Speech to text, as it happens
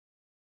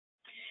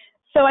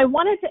So I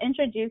wanted to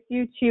introduce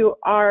you to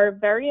our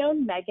very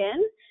own Meghan.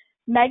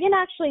 Meghan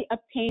actually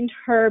obtained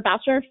her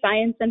Bachelor of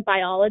Science in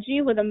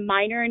Biology with a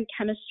minor in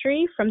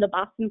chemistry from the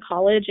Boston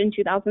College in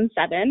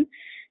 2007.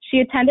 She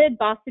attended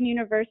Boston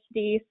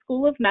University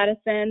School of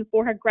Medicine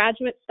for her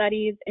graduate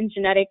studies in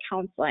genetic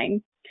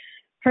counseling.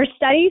 Her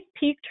studies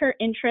piqued her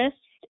interest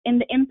in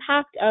the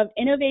impact of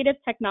innovative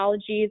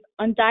technologies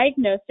on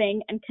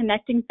diagnosing and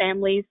connecting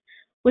families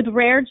with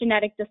rare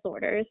genetic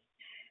disorders.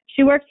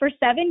 She worked for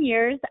 7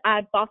 years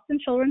at Boston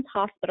Children's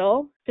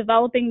Hospital,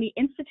 developing the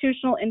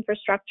institutional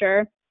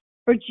infrastructure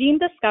for gene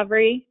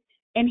discovery,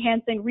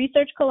 enhancing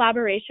research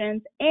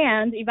collaborations,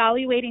 and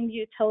evaluating the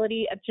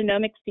utility of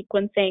genomic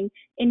sequencing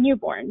in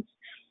newborns.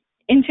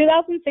 In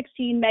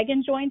 2016,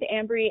 Meghan joined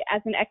Ambry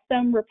as an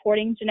Exome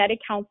reporting genetic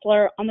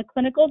counselor on the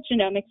clinical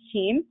genomics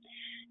team,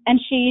 and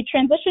she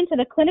transitioned to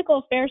the clinical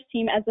affairs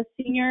team as a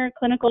senior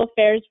clinical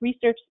affairs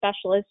research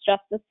specialist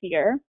just this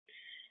year.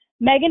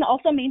 Meghan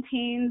also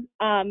maintains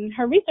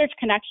her research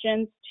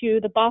connections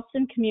to the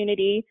Boston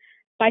community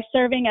by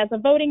serving as a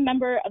voting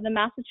member of the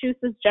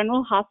Massachusetts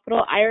General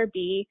Hospital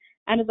IRB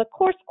and as a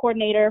course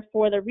coordinator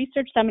for the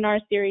research seminar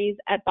series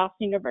at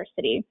Boston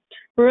University.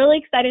 We're really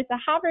excited to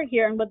have her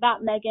here, and with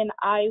that, Meghan,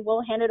 I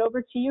will hand it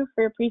over to you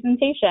for your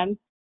presentation.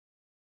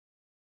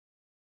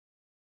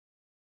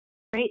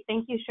 Great,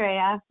 thank you,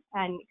 Shreya,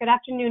 and good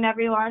afternoon,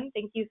 everyone.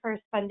 Thank you for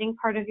spending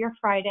part of your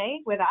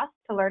Friday with us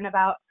to learn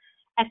about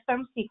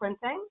exome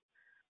sequencing.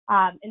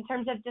 In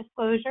terms of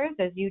disclosures,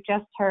 as you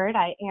just heard,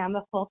 I am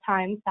a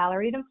full-time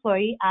salaried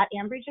employee at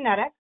Ambry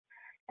Genetics,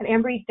 and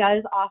Ambry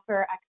does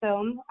offer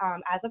Exome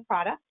as a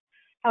product.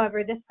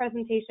 However, this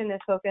presentation is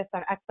focused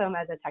on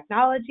Exome as a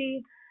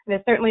technology, and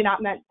is certainly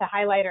not meant to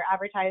highlight or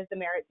advertise the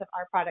merits of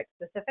our product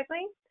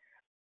specifically.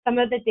 Some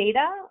of the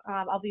data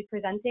I'll be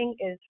presenting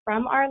is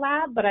from our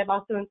lab, but I've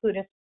also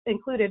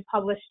included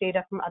published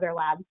data from other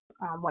labs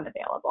when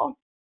available.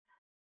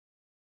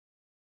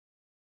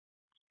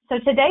 So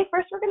today,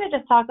 first, we're going to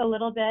just talk a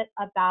little bit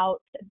about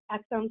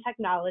exome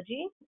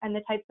technology and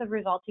the types of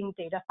resulting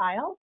data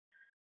files,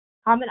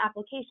 common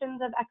applications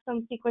of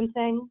exome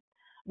sequencing,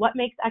 what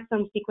makes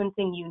exome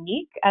sequencing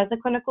unique as a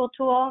clinical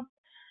tool,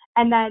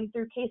 and then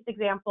through case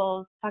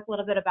examples, talk a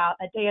little bit about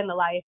a day in the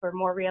life, or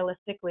more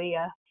realistically,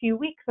 a few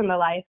weeks in the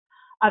life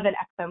of an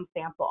exome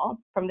sample,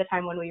 from the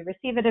time when we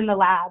receive it in the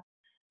lab,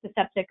 the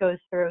steps it goes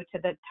through, to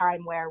the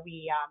time where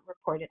we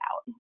report it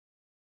out.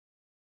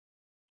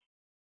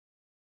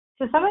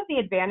 So some of the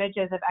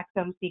advantages of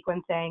exome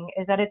sequencing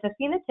is that it's a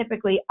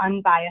phenotypically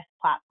unbiased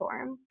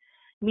platform,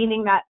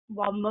 meaning that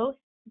while most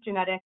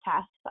genetic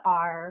tests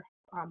are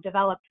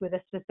developed with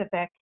a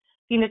specific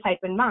phenotype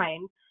in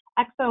mind,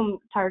 exome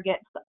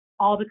targets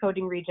all the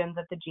coding regions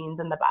of the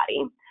genes in the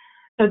body.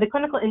 So the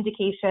clinical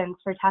indications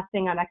for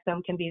testing on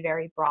exome can be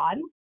very broad,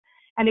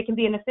 and it can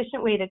be an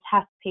efficient way to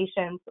test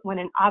patients when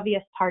an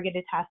obvious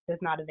targeted test is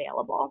not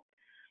available.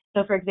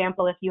 So for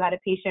example, if you had a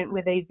patient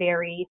with a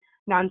very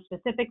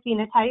nonspecific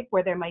phenotype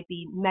where there might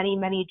be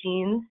many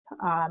genes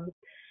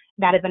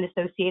that have been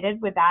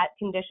associated with that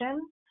condition,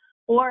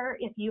 or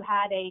if you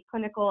had a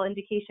clinical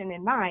indication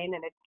in mind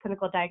and a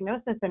clinical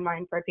diagnosis in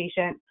mind for a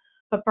patient,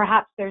 but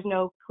perhaps there's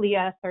no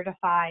CLIA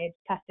certified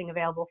testing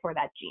available for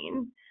that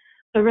gene.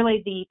 So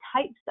really the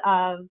types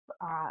of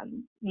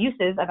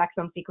uses of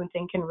exome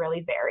sequencing can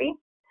really vary.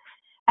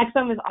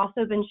 Exome has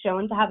also been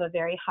shown to have a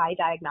very high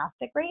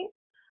diagnostic rate,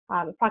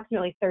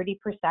 approximately 30%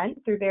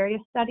 through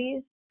various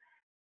studies.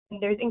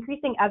 And there's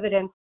increasing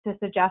evidence to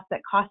suggest that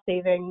cost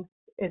savings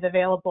is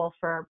available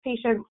for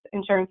patients,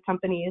 insurance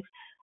companies,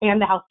 and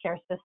the healthcare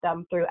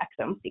system through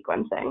exome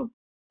sequencing.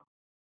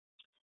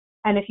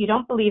 And if you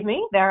don't believe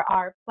me, there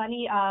are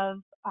plenty of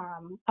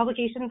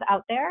publications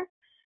out there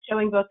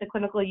showing both the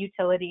clinical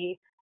utility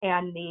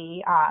and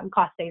the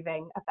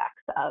cost-saving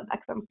effects of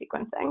exome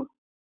sequencing.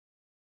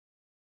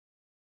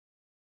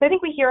 So I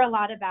think we hear a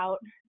lot about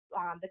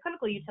the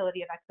clinical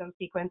utility of exome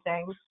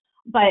sequencing,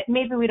 but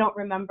maybe we don't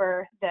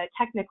remember the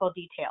technical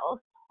details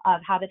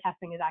of how the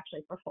testing is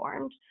actually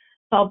performed.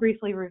 So I'll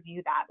briefly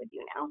review that with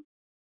you now.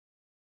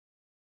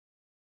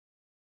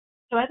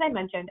 So as I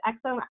mentioned,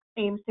 exome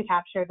aims to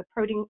capture the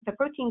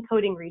protein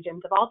coding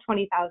regions of all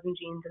 20,000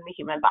 genes in the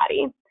human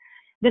body.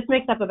 This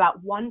makes up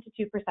about 1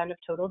 to 2% of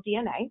total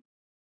DNA,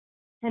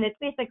 and it's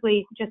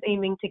basically just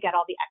aiming to get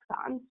all the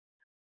exons.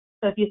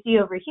 So if you see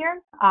over here,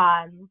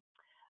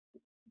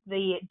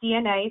 the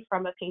DNA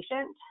from a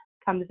patient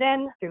comes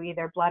in through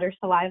either blood or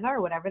saliva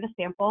or whatever the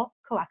sample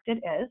collected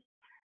is,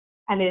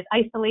 and is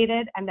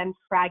isolated and then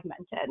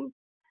fragmented.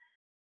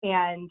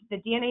 And the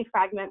DNA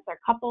fragments are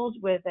coupled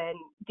with a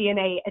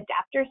DNA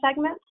adapter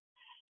segment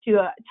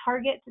to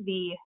target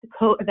the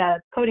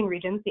coding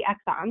regions, the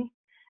exons,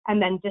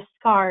 and then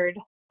discard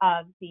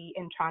of the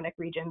intronic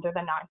regions or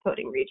the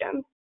non-coding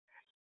regions.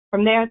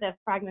 From there, the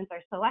fragments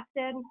are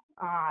selected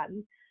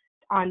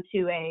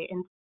onto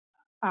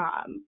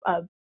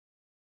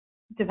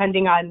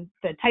depending on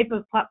the type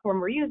of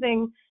platform we're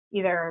using,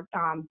 either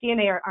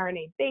DNA or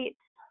RNA base,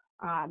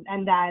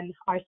 and then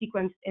are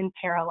sequenced in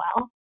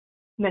parallel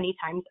many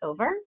times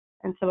over.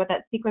 And so what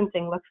that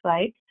sequencing looks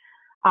like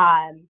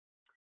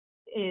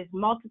is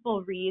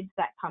multiple reads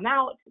that come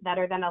out that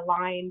are then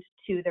aligned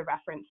to the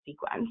reference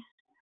sequence.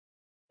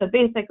 So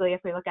basically,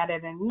 if we look at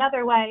it in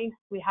another way,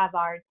 we have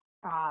our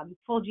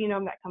full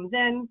genome that comes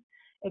in,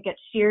 it gets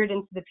sheared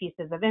into the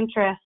pieces of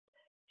interest,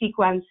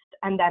 sequenced,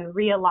 and then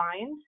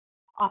realigned,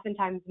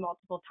 oftentimes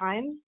multiple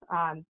times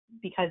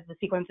because the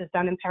sequence is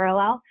done in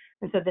parallel.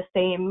 And so the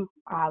same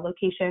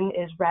location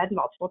is read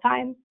multiple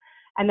times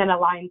and then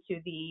aligned to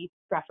the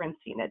reference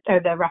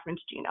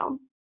genome.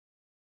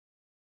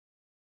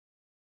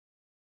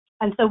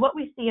 And so what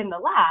we see in the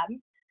lab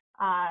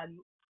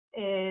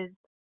is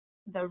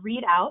the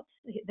readout.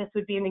 This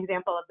would be an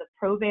example of the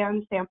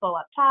proband sample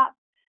up top,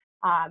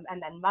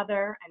 and then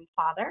mother and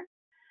father.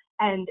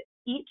 And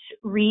each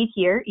read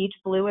here, each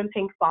blue and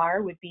pink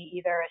bar would be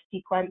either a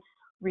sequence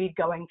read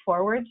going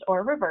forwards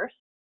or reverse,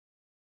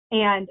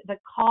 and the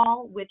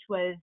call which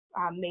was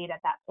made at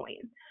that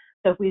point.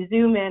 So if we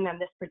zoom in on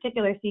this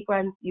particular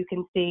sequence, you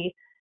can see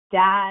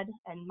dad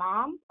and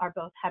mom are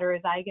both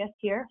heterozygous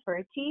here for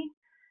a T,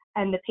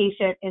 and the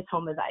patient is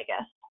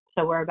homozygous.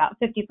 So we're about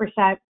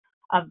 50%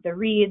 of the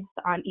reads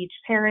on each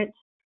parent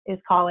is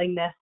calling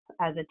this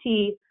as a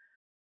T.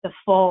 The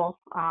full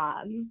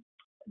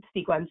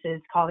sequence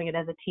is calling it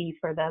as a T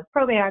for the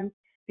proband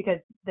because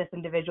this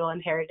individual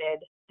inherited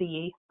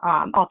the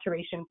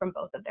alteration from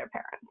both of their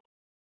parents.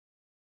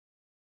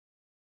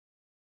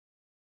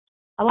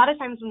 A lot of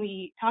times when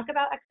we talk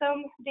about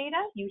exome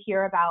data, you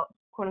hear about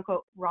quote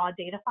unquote raw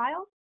data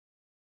files.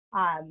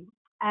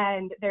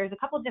 And there's a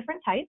couple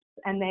different types,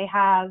 and they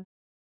have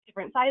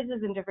different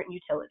sizes and different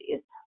utilities.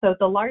 So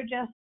the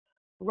largest,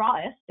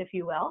 rawest, if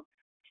you will,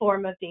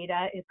 form of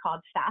data is called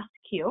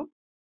FASTQ.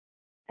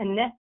 And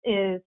this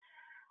is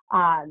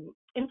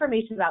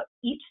information about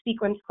each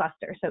sequence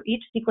cluster. So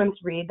each sequence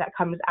read that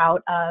comes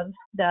out of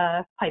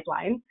the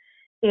pipeline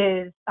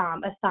is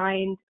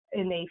assigned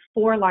in a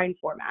 4-line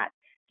format,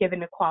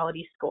 given a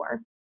quality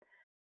score.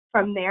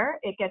 From there,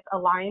 it gets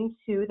aligned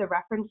to the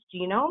reference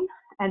genome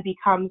and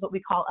becomes what we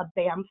call a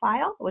BAM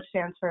file, which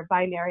stands for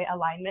binary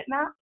alignment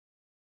map.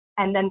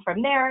 And then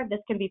from there,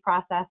 this can be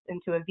processed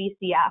into a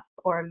VCF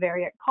or a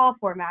variant call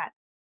format,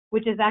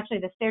 which is actually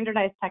the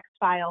standardized text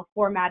file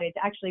formatted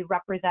to actually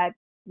represent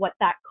what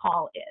that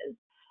call is.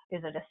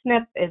 Is it a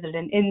SNP? Is it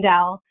an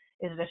indel?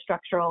 Is it a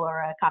structural or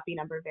a copy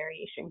number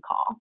variation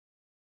call?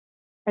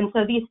 And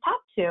so these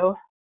top two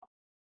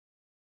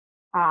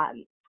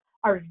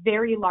are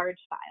very large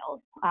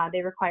files.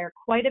 They require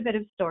quite a bit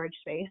of storage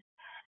space,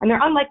 and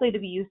they're unlikely to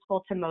be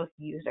useful to most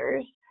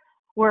users,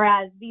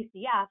 whereas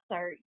VCFs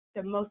are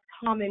the most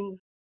common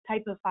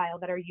type of file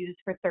that are used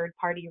for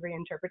third-party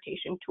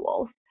reinterpretation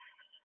tools.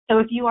 So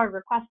if you are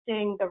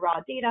requesting the raw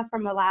data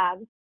from a lab,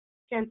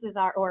 chances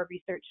are, or a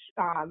research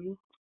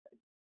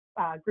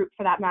group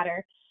for that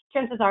matter,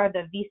 chances are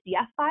the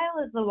VCF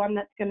file is the one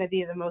that's going to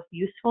be the most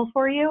useful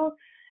for you.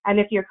 And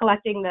if you're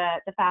collecting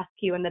the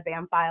FASTQ and the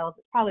BAM files,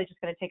 it's probably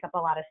just going to take up a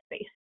lot of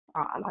space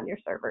on your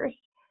servers.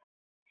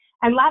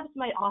 And labs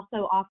might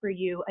also offer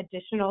you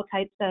additional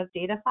types of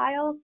data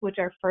files, which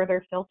are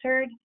further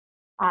filtered.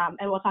 And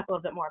we'll talk a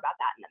little bit more about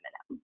that in a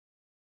minute.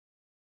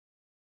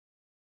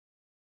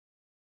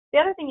 The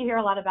other thing you hear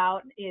a lot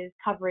about is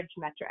coverage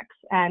metrics.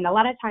 And a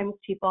lot of times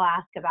people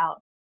ask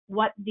about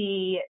what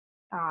the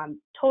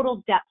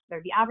total depth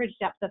or the average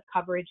depth of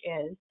coverage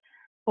is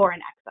for an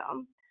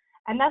exome.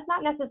 And that's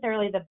not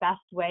necessarily the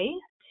best way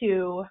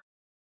to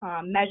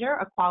measure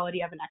a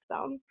quality of an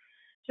exome.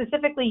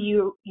 Specifically,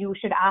 you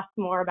should ask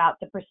more about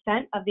the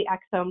percent of the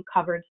exome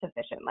covered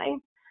sufficiently.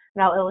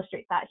 And I'll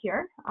illustrate that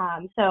here.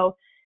 So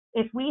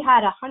if we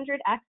had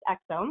 100x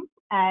exome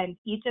and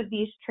each of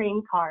these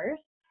trained cars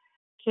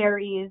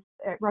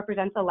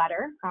represents a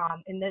letter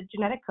in the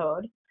genetic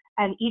code,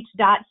 and each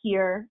dot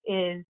here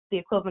is the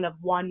equivalent of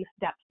one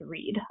depth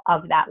read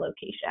of that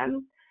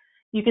location.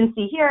 You can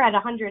see here at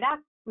 100x,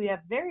 we have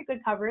very good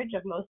coverage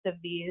of most of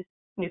these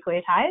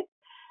nucleotides.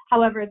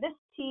 However, this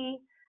T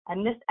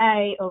and this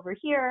A over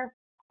here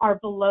are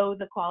below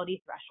the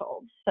quality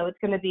threshold. So it's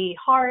going to be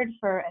hard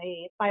for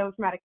a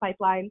bioinformatics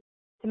pipeline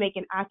to make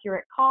an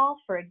accurate call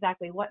for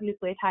exactly what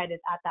nucleotide is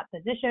at that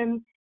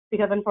position,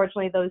 because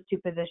unfortunately those two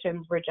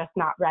positions were just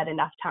not read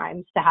enough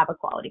times to have a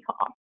quality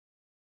call.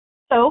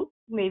 So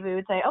maybe we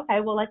would say, okay,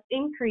 well, let's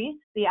increase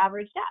the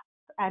average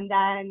depth, and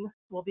then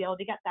we'll be able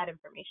to get that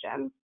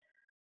information.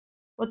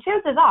 Well,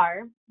 chances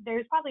are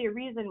there's probably a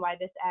reason why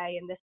this A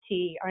and this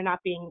T are not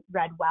being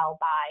read well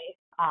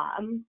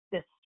by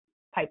this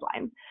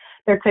pipeline.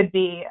 There could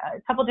be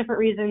a couple different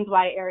reasons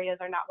why areas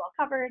are not well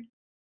covered,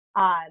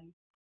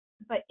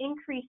 but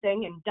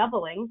increasing and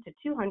doubling to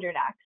 200x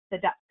the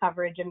depth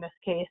coverage in this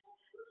case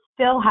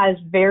still has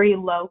very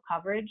low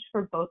coverage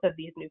for both of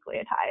these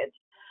nucleotides.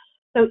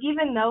 So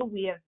even though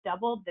we have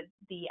doubled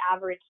the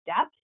average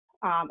depth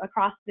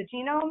across the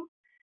genome,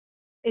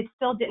 it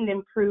still didn't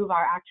improve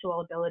our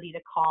actual ability to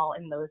call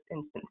in those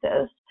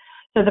instances.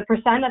 So the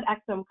percent of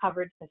exome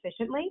covered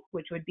sufficiently,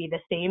 which would be the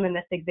same in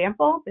this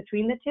example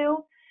between the two,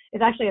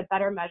 is actually a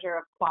better measure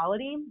of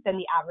quality than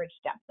the average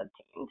depth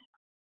obtained.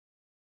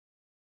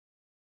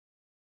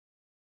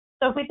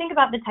 So if we think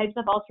about the types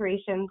of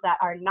alterations that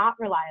are not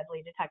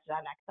reliably detected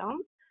on exome,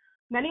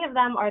 many of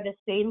them are the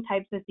same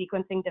types of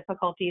sequencing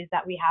difficulties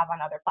that we have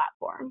on other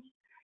platforms.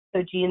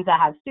 So genes that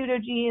have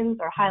pseudogenes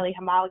or highly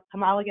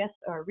homologous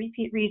or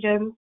repeat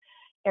regions,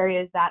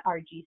 areas that are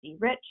GC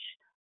rich.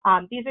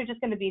 These are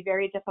just going to be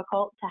very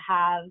difficult to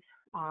have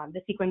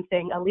the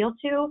sequencing allele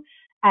to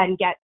and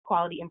get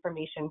quality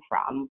information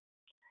from.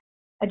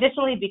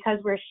 Additionally, because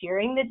we're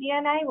shearing the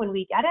DNA when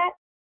we get it,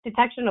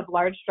 detection of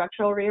large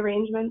structural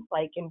rearrangements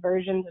like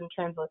inversions and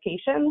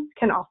translocations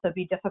can also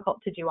be difficult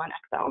to do on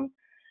exome,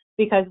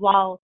 because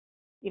while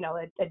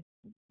a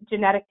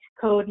genetic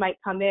code might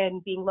come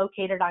in being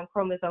located on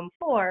chromosome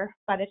 4,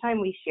 by the time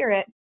we shear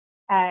it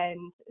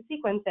and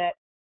sequence it,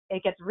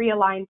 it gets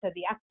realigned to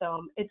the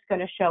exome. It's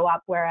going to show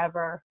up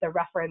wherever the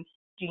reference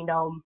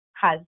genome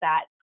has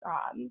that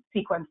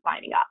sequence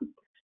lining up.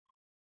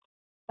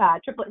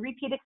 Triplet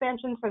repeat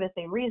expansions for the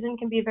same reason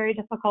can be very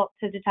difficult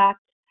to detect.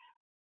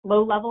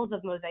 Low levels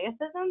of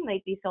mosaicism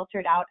might be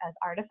filtered out as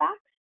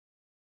artifacts,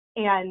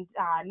 and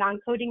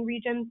non-coding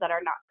regions that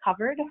are not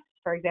covered,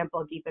 for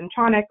example, deep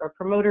intronic or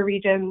promoter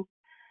regions,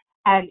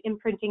 and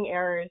imprinting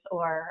errors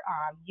or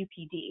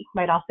UPD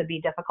might also be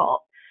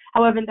difficult.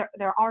 However,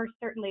 there are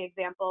certainly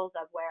examples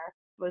of where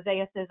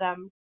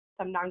mosaicism,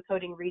 some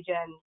non-coding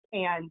regions,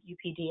 and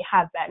UPD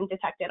have been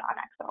detected on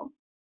exome.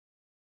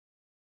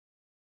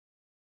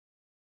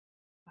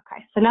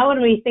 Okay, so now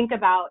when we think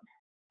about,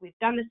 we've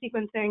done the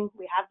sequencing,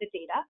 we have the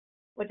data,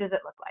 what does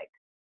it look like?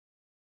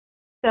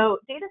 So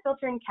data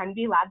filtering can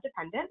be lab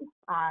dependent.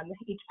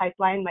 Each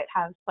pipeline might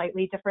have slight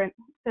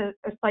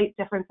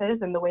differences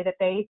in the way that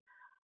they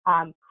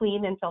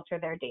clean and filter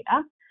their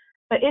data.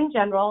 But in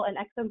general, an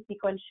exome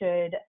sequence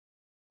should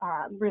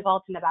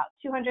result in about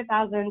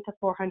 200,000 to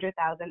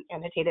 400,000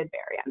 annotated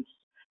variants.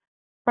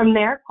 From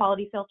there,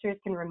 quality filters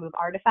can remove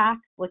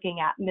artifacts, looking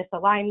at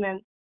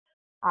misalignments,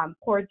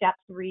 poor depth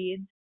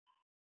reads,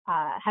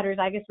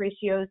 heterozygous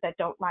ratios that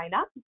don't line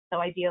up. So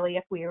ideally,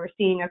 if we were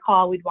seeing a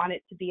call, we'd want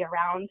it to be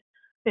around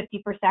 50%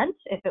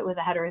 if it was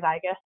a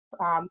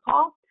heterozygous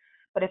call.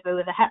 But if it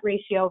was a het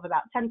ratio of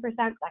about 10%,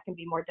 that can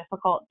be more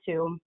difficult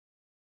to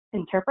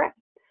interpret.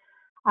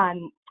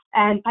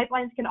 And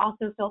pipelines can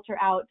also filter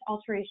out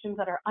alterations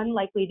that are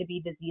unlikely to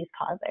be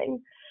disease-causing.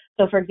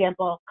 So for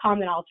example,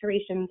 common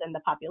alterations in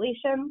the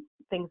population,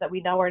 things that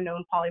we know are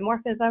known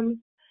polymorphisms,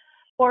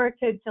 or it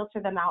could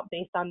filter them out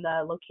based on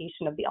the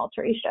location of the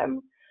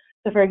alteration.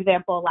 So for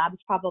example, labs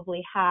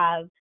probably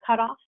have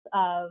cutoffs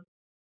of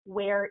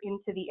where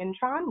into the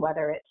intron,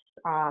 whether it's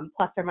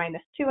plus or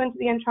minus 2 into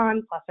the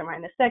intron, plus or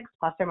minus 6,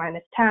 plus or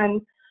minus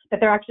 10, that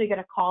they're actually going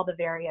to call the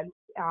variants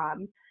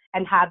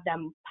and have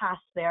them pass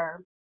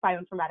their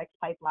bioinformatics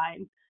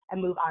pipeline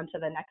and move on to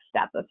the next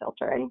step of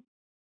filtering.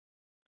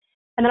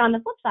 And then on the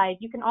flip side,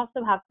 you can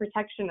also have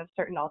protection of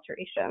certain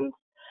alterations.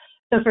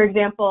 So for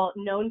example,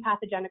 known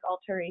pathogenic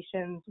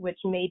alterations which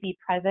may be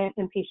present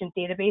in patient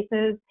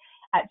databases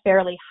at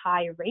fairly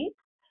high rates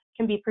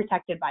can be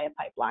protected by a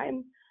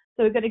pipeline.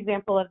 So a good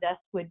example of this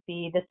would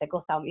be the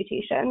sickle cell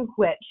mutation,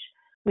 which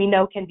we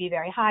know can be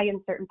very high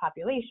in certain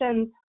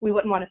populations. We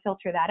wouldn't want to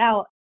filter that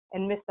out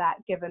and miss that,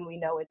 given we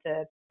know it's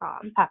a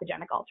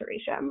pathogenic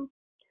alteration.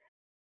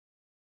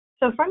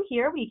 So from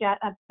here, we get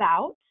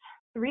about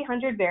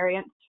 300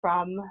 variants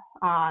from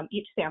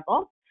each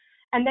sample.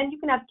 And then you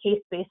can have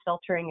case-based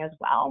filtering as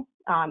well.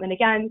 And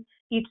again,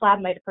 each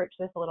lab might approach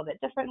this a little bit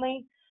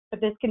differently,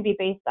 but this can be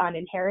based on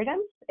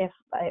inheritance, if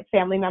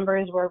family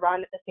members were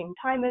run at the same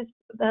time as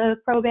the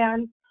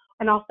proband,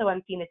 and also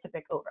on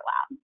phenotypic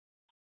overlap.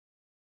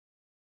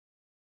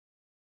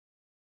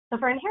 So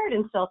for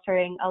inheritance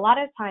filtering, a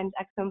lot of times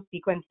exome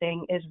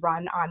sequencing is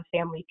run on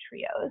family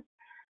trios.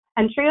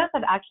 And trios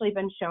have actually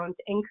been shown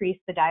to increase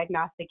the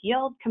diagnostic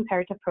yield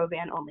compared to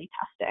proband-only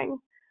testing.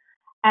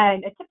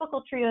 And a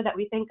typical trio that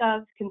we think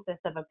of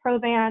consists of a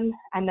proband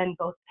and then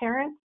both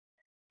parents.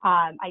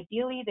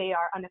 Ideally, they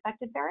are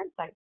unaffected parents.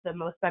 That's the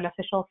most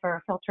beneficial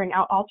for filtering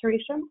out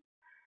alterations.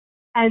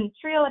 And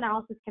trio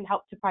analysis can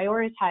help to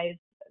prioritize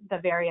the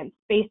variants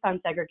based on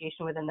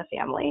segregation within the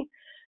family.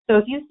 So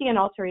if you see an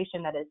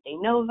alteration that is de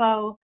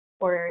novo,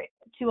 or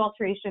 2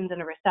 alterations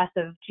in a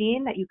recessive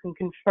gene that you can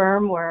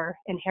confirm were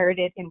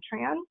inherited in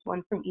trans,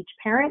 one from each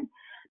parent,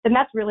 then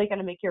that's really going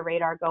to make your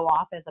radar go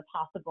off as a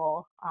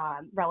possible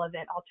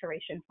relevant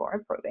alteration for a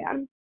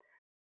proband.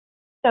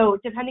 So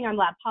depending on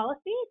lab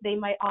policy, they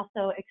might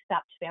also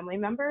accept family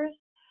members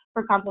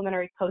for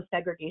complementary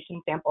co-segregation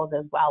samples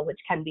as well, which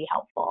can be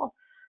helpful.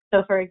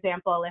 So for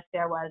example, if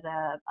there was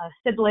a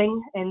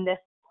sibling in this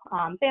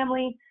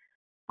family,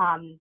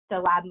 the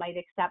lab might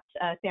accept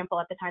a sample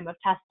at the time of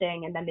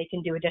testing, and then they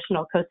can do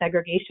additional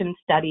co-segregation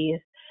studies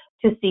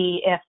to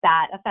see if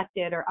that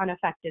affected or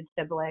unaffected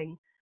sibling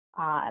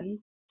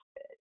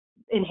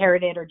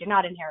inherited or did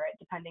not inherit,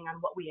 depending on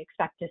what we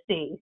expect to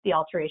see, the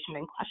alteration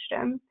in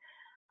question.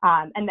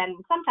 And then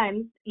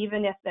sometimes,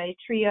 even if a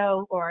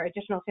trio or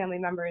additional family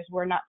members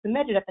were not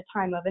submitted at the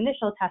time of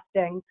initial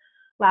testing,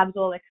 labs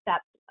will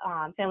accept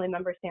family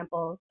member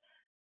samples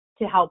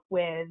to help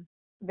with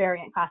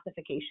variant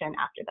classification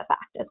after the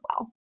fact as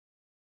well.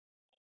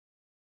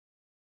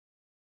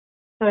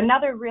 So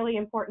another really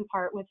important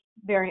part with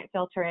variant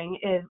filtering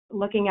is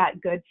looking at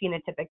good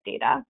phenotypic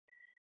data.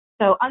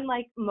 So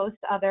unlike most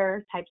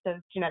other types of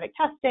genetic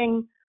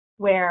testing,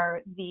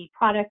 where the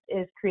product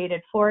is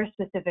created for a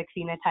specific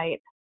phenotype,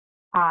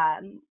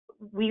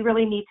 we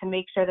really need to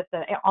make sure that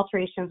the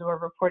alterations we're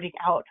reporting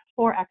out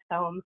for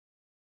Exome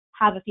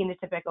have a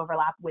phenotypic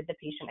overlap with the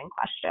patient in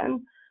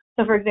question.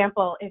 So for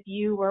example, if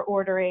you were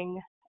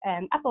ordering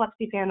an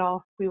epilepsy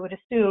panel, we would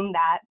assume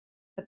that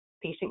the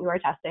patient you are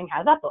testing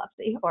has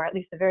epilepsy, or at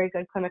least a very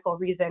good clinical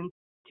reason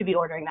to be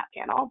ordering that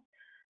panel.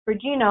 For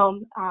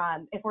Genome,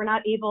 if we're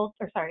not able,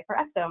 or sorry, for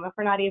Exome, if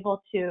we're not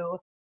able to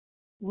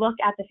look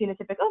at the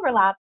phenotypic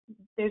overlap,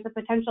 there's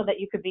a potential that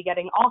you could be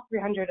getting all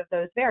 300 of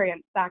those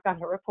variants back on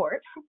the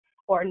report,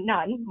 or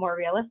none, more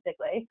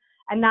realistically,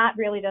 and that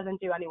really doesn't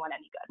do anyone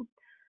any good.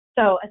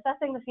 So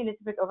assessing the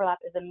phenotypic overlap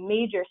is a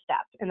major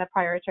step in the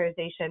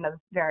prioritization of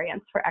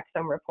variants for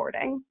Exome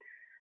reporting.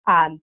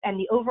 And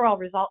the overall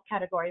result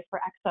category for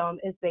Exome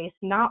is based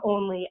not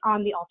only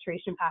on the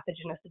alteration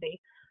pathogenicity,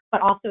 but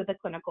also the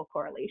clinical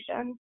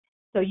correlation.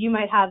 So you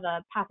might have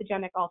a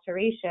pathogenic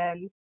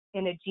alteration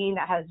in a gene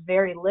that has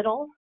very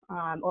little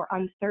or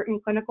uncertain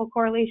clinical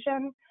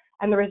correlation,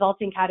 and the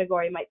resulting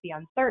category might be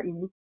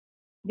uncertain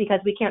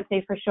because we can't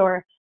say for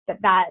sure that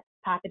that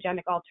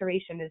pathogenic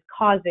alteration is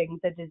causing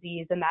the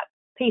disease in that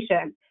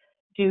patient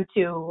due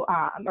to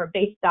or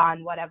based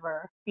on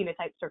whatever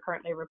phenotypes are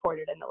currently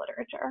reported in the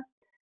literature.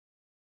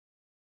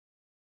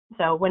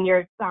 So when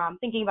you're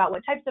thinking about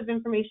what types of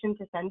information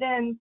to send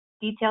in,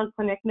 detailed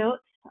clinic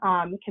notes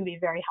can be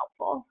very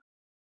helpful,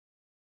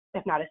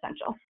 if not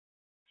essential.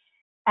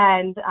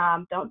 And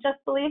don't just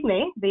believe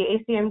me, the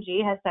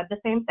ACMG has said the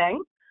same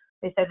thing.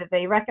 They said that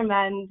they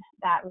recommend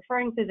that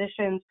referring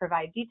physicians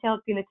provide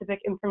detailed phenotypic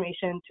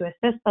information to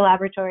assist the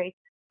laboratory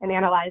in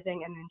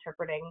analyzing and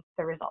interpreting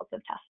the results of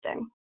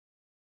testing.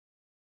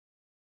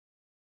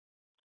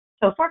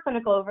 So for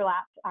clinical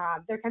overlap,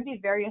 there can be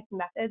various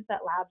methods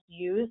that labs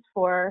use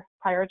for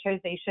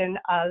prioritization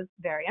of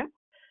variants.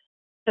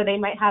 So they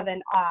might have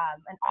an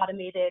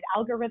automated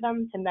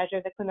algorithm to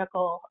measure the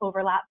clinical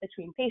overlap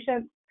between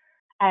patients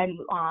and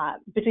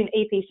between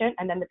a patient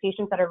and then the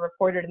patients that are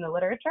reported in the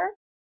literature.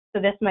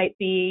 So this might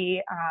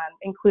be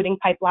including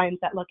pipelines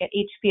that look at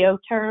HPO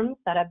terms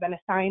that have been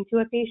assigned to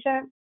a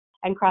patient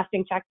and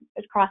crossing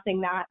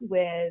that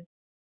with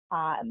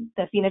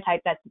the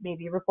phenotype that's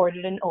maybe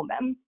reported in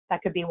OMIM.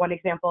 That could be one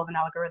example of an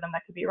algorithm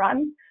that could be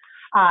run.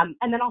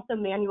 And then also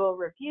manual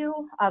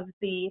review of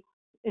the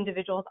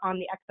individuals on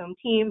the Exome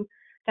team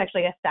to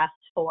actually assess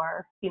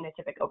for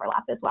phenotypic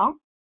overlap as well.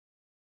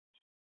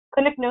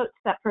 Clinic notes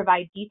that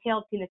provide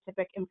detailed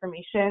phenotypic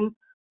information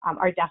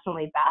are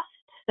definitely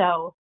best.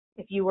 So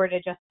if you were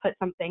to just put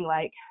something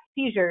like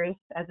seizures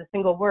as a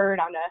single word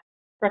on a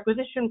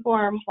requisition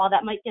form, while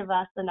that might give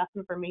us enough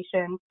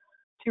information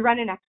to run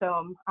an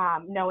Exome,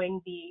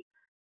 knowing the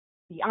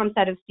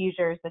onset of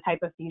seizures, the type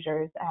of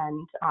seizures,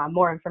 and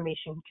more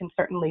information can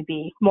certainly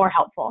be more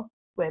helpful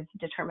with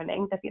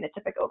determining the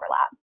phenotypic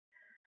overlap.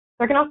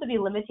 There can also be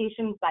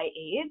limitations by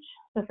age.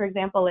 So for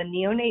example, a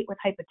neonate with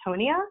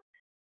hypotonia,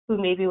 who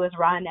maybe was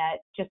run at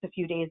just a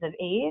few days of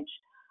age,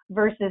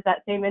 versus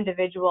that same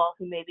individual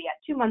who maybe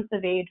at 2 months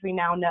of age, we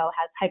now know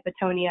has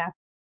hypotonia,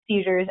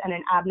 seizures, and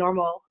an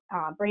abnormal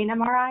brain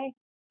MRI,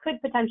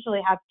 could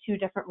potentially have two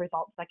different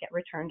results that get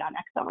returned on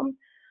Exome.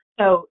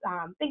 So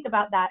think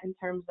about that in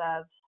terms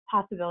of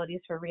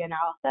possibilities for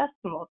reanalysis,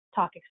 and we'll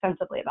talk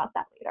extensively about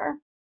that later.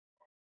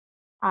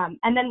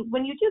 And then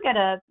when you do get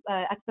a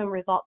Exome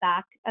result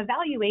back,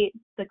 evaluate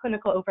the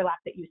clinical overlap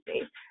that you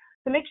see.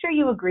 So make sure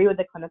you agree with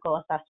the clinical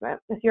assessment.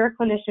 If you're a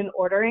clinician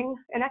ordering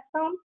an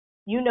Exome,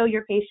 you know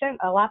your patient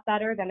a lot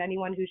better than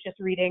anyone who's just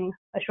reading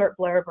a short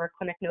blurb or a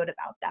clinic note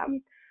about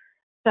them.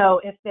 So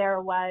if there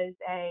was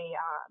a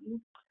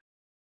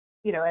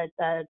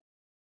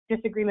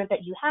disagreement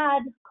that you had,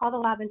 call the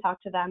lab and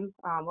talk to them.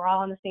 We're all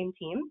on the same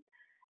team.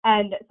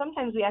 And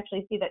sometimes we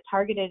actually see that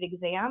targeted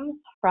exams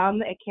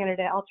from a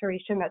candidate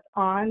alteration that's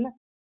on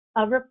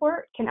a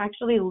report can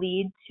actually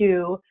lead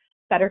to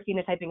better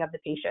phenotyping of the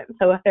patient.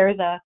 So if there's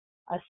a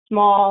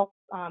small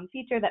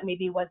feature that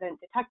maybe wasn't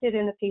detected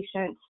in the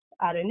patient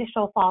at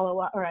initial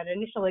follow-up or at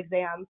initial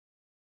exam,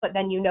 but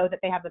then you know that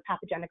they have a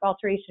pathogenic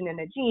alteration in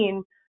a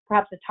gene,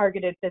 perhaps a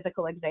targeted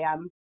physical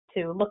exam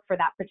to look for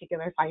that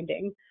particular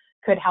finding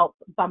could help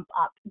bump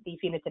up the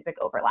phenotypic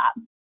overlap.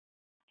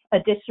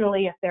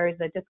 Additionally, if there is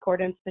a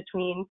discordance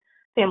between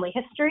family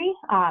history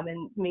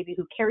and maybe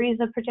who carries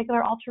a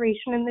particular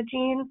alteration in the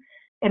gene,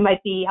 it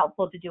might be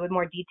helpful to do a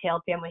more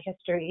detailed family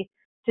history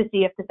to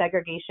see if the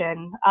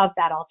segregation of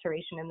that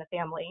alteration in the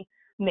family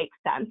makes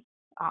sense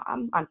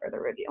on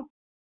further review.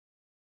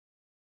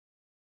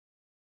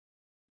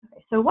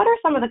 Okay, so what are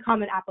some of the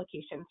common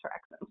applications for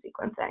exome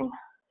sequencing?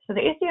 So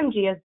the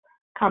ACMG has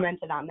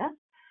commented on this,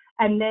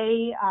 and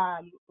they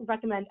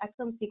recommend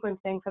exome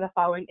sequencing for the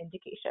following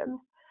indications.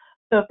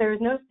 So if there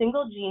is no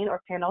single gene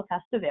or panel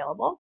test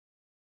available,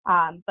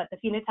 but the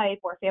phenotype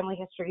or family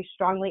history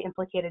strongly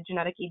implicated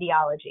genetic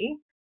etiology,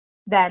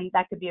 then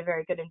that could be a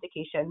very good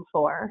indication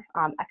for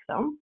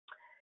exome.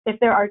 If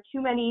there are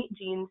too many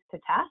genes to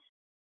test,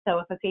 so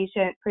if a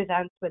patient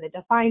presents with a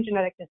defined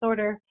genetic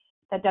disorder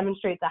that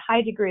demonstrates a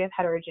high degree of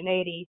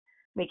heterogeneity,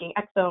 making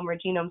exome or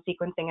genome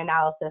sequencing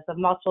analysis of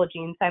multiple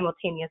genes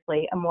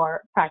simultaneously a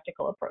more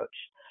practical approach.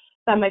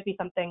 That might be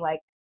something like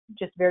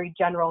just very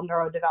general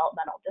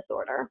neurodevelopmental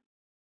disorder.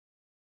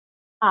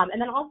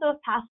 And then also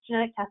if past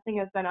genetic testing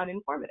has been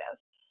uninformative.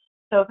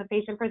 So if a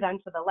patient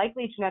presents with a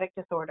likely genetic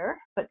disorder,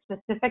 but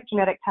specific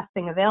genetic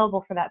testing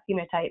available for that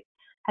phenotype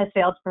has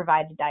failed to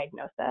provide a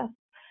diagnosis.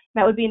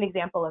 That would be an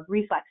example of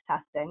reflex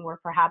testing, where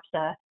perhaps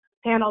a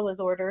panel was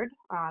ordered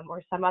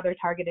or some other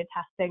targeted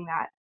testing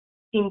that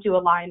seemed to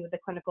align with the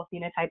clinical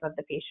phenotype of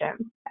the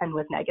patient and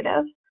was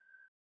negative.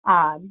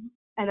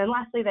 And then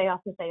lastly, they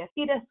also say a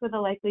fetus with a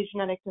likely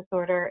genetic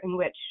disorder in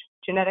which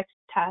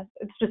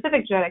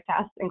specific genetic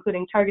tests,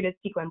 including targeted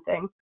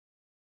sequencing,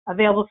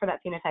 available for that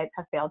phenotype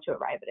have failed to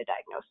arrive at a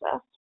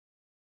diagnosis.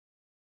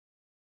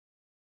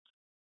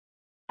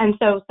 And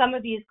so some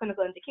of these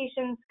clinical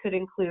indications could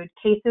include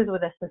cases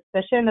with a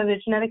suspicion of a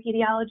genetic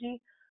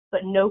etiology,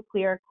 but no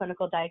clear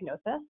clinical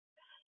diagnosis.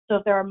 So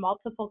if there are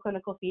multiple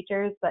clinical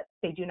features, but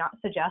they do not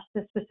suggest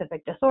a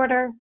specific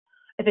disorder,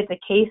 if it's a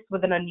case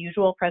with an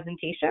unusual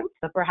presentation,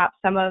 so perhaps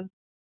some of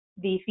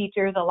the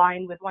features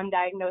align with one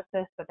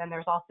diagnosis, but then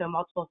there's also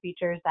multiple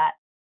features that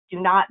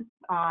do not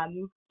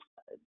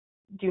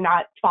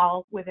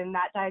fall within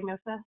that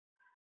diagnosis.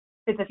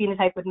 It's a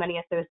phenotype with many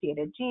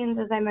associated genes,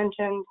 as I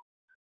mentioned,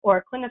 or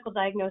a clinical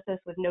diagnosis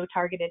with no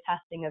targeted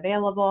testing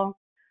available,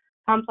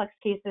 complex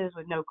cases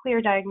with no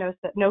clear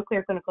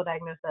clinical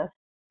diagnosis,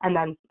 and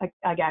then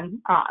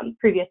again,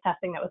 previous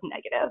testing that was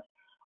negative,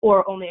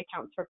 or only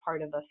accounts for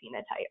part of a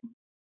phenotype.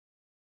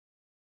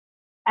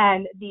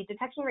 And the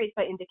detection rates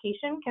by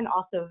indication can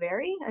also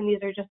vary, and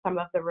these are just some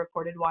of the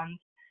reported ones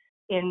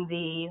in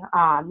the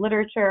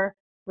literature,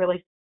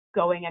 really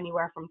going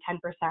anywhere from 10%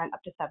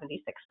 up to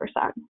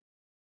 76%.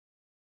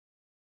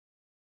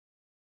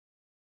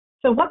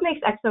 So what makes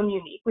Exome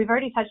unique? We've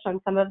already touched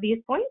on some of these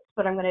points,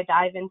 but I'm going to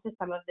dive into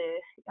some of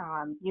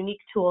the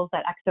unique tools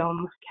that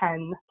Exome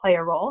can play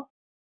a role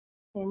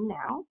in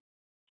now.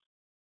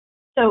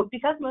 So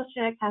because most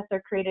genetic tests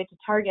are created to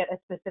target a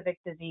specific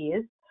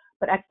disease,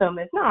 but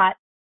Exome is not,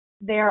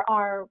 there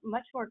are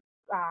much more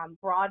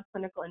broad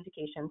clinical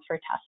indications for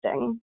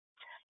testing.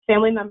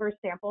 Family member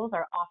samples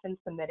are often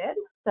submitted.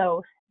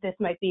 So this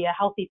might be a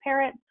healthy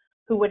parent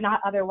who would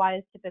not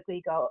otherwise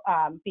typically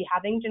be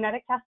having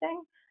genetic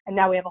testing. And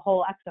now we have a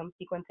whole exome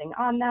sequencing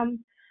on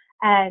them.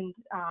 And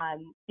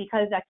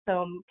because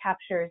Exome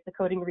captures the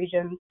coding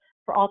regions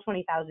for all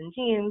 20,000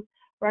 genes,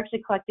 we're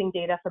actually collecting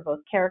data for both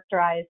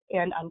characterized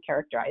and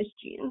uncharacterized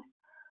genes.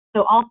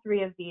 So all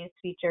three of these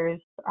features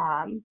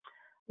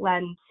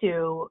lend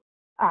to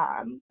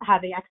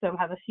having Exome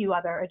have a few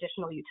other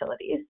additional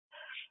utilities.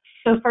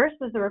 So first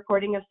is the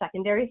reporting of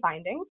secondary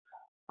findings.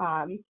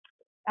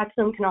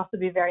 Exome can also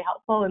be very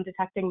helpful in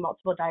detecting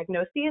multiple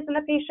diagnoses in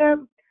a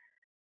patient.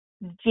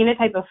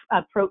 Genotype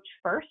approach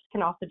first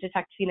can also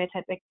detect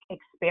phenotypic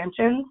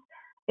expansions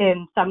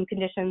in some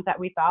conditions that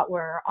we thought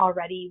were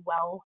already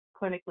well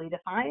clinically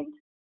defined.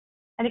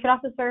 And it can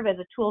also serve as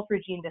a tool for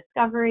gene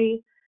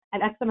discovery.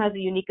 And Exome has a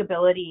unique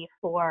ability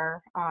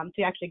for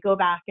to actually go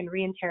back and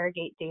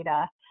reinterrogate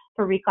data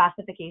for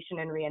reclassification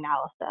and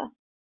reanalysis.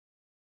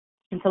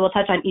 And so we'll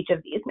touch on each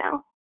of these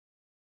now.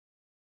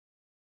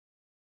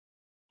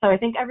 So I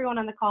think everyone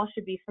on the call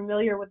should be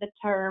familiar with the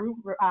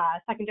term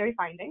secondary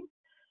findings.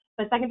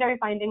 But secondary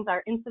findings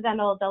are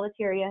incidental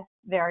deleterious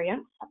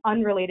variants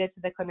unrelated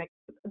to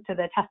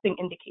the testing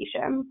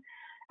indication.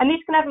 And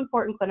these can have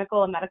important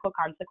clinical and medical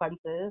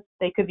consequences.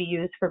 They could be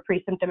used for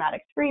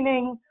pre-symptomatic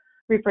screening,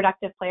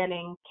 reproductive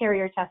planning,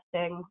 carrier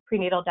testing,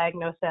 prenatal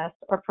diagnosis,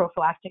 or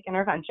prophylactic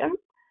intervention.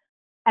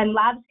 And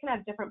labs can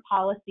have different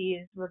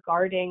policies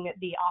regarding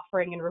the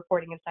offering and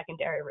reporting of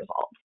secondary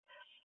results.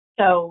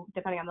 So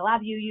depending on the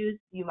lab you use,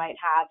 you might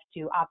have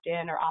to opt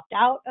in or opt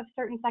out of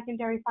certain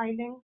secondary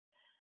findings.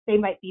 They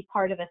might be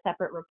part of a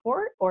separate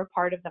report or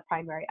part of the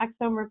primary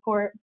exome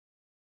report.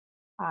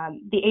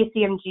 The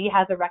ACMG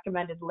has a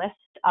recommended list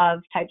of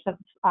types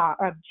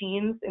of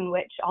genes in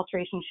which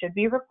alterations should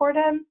be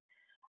reported.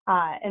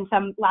 And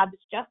some labs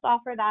just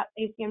offer that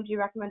ACMG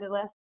recommended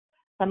list.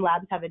 Some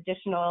labs have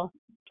additional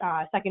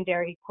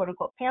secondary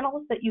quote-unquote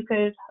panels that you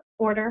could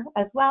order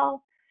as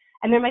well.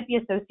 And there might be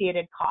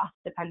associated costs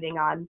depending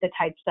on the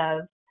types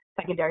of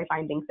secondary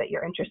findings that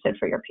you're interested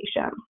for your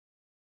patient.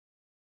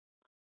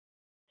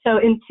 So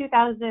in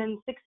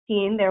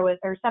 2016, there was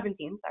an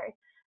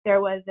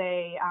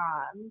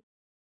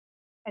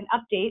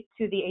update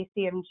to the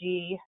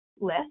ACMG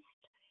list,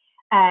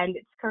 and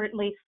it's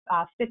currently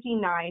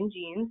 59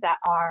 genes that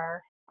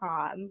are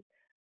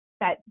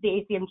that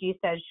the ACMG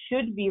says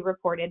should be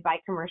reported by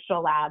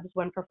commercial labs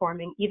when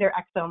performing either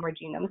exome or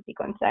genome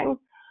sequencing.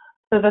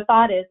 So the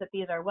thought is that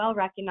these are well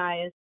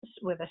recognized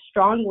with a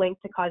strong link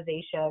to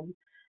causation,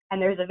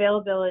 and there's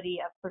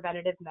availability of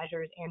preventative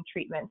measures and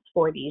treatments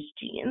for these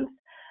genes.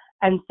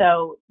 And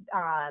so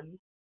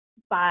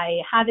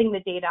by having the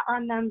data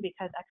on them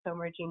because exome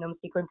or genome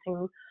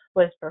sequencing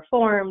was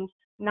performed,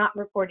 not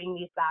reporting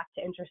these back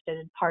to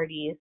interested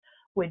parties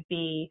would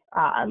be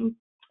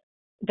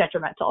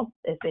detrimental,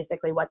 is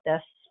basically what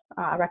this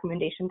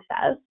recommendation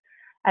says.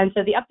 And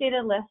so the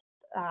updated list,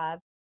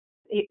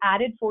 it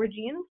added 4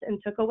 genes and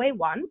took away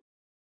 1.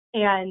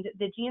 And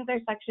the genes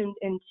are sectioned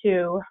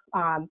into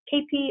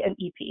KP and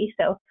EP,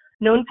 so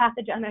known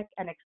pathogenic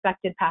and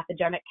expected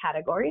pathogenic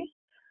categories.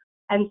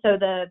 And so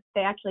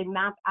they actually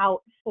map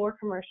out for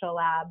commercial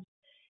labs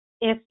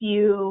if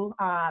you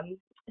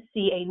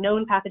see a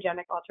known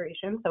pathogenic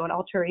alteration, so an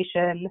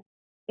alteration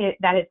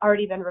that has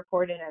already been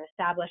reported and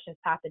established as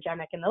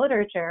pathogenic in the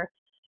literature,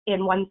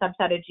 in one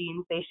subset of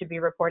genes, they should be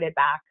reported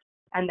back.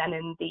 And then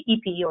in the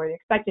EP, or the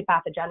expected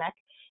pathogenic,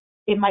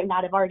 it might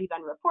not have already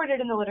been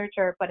reported in the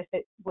literature, but if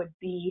it would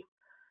be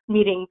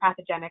meeting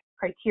pathogenic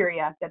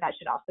criteria, then that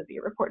should also be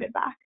reported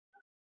back.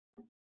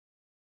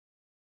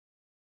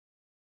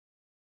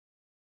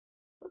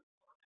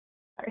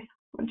 Sorry,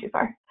 went too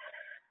far.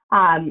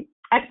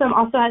 Exome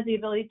also has the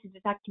ability to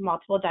detect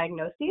multiple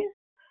diagnoses.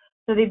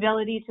 So the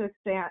ability to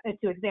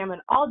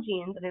examine all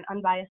genes in an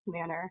unbiased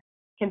manner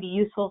can be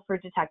useful for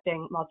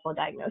detecting multiple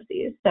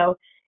diagnoses. So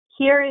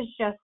here is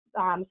just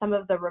some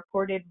of the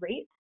reported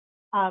rates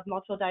of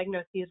multiple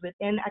diagnoses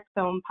within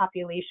exome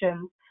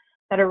populations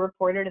that are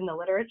reported in the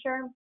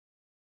literature.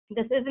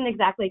 This isn't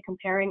exactly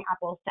comparing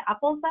apples to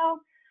apples though,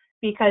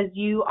 because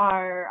you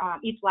are,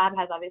 each lab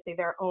has obviously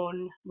their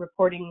own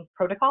reporting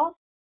protocols.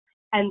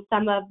 And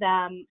some of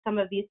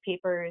these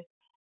papers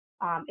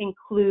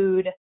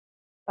include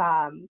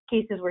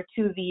cases where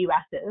 2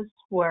 VUSs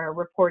were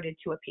reported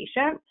to a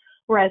patient,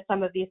 whereas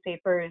some of these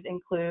papers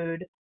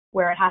include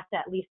where it has to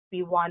at least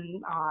be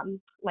 1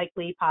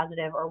 likely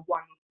positive or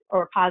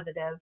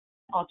positive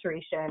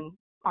alteration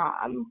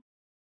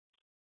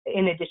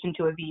in addition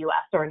to a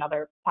VUS or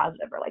another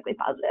positive or likely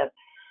positive.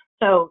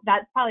 So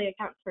that probably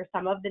accounts for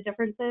some of the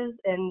differences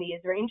in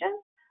these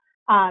ranges,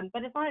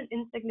 but it's not an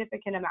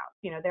insignificant amount.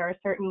 You know, there are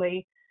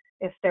certainly,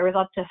 if there was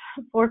up to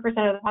 4%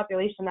 of the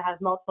population that has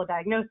multiple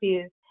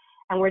diagnoses,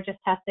 and we're just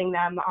testing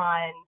them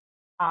on,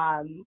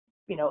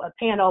 you know, a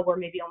panel where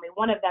maybe only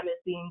one of them is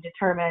being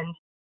determined,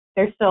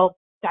 there's still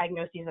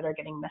diagnoses that are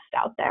getting missed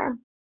out there.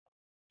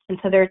 And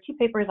so there are 2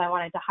 papers I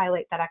wanted to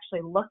highlight that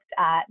actually looked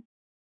at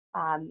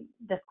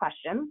this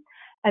question.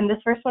 And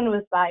this first one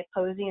was by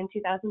Posey in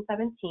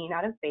 2017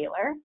 out of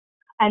Baylor.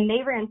 And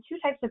they ran 2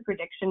 types of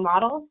prediction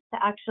models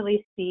to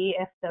actually see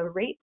if the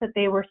rates that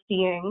they were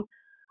seeing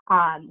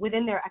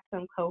within their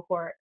exome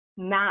cohort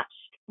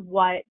matched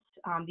what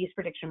these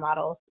prediction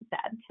models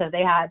said. So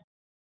they had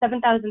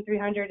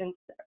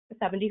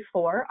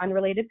 7,374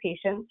 unrelated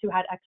patients who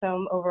had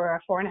exome over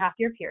a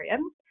 4.5-year period.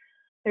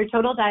 Their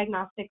total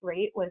diagnostic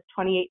rate was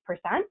 28%,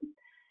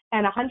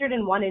 and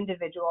 101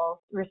 individuals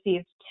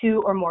received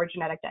 2 or more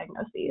genetic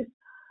diagnoses.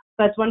 So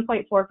that's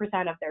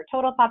 1.4% of their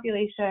total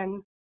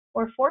population,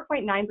 or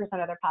 4.9%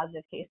 of their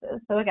positive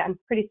cases. So again,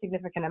 pretty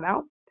significant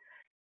amount.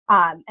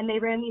 And they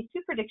ran these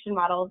 2 prediction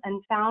models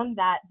and found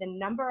that the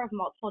number of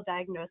multiple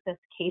diagnosis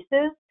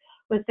cases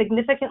was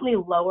significantly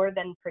lower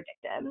than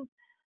predicted.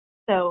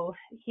 So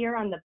here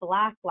on the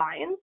black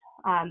lines,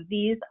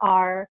 these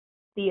are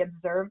the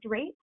observed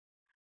rates.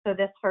 So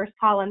this first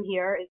column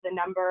here is the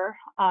number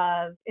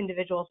of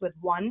individuals with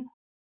 1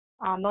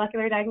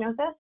 molecular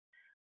diagnosis,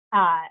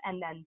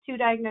 and then 2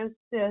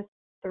 diagnoses,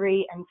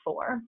 3, and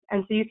 4.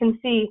 And so you can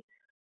see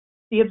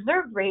the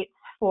observed rates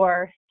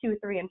for 2,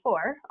 3, and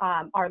 4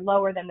 are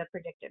lower than the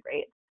predicted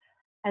rates.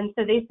 And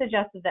so they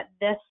suggested that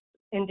this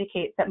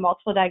indicates that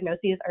multiple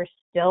diagnoses are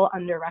still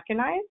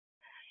under-recognized,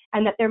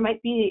 and that there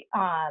might be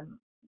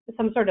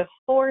some sort of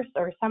force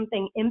or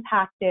something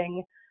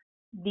impacting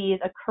these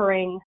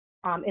occurring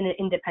in an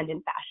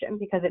independent fashion,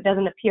 because it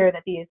doesn't appear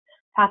that these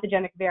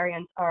pathogenic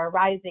variants are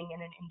arising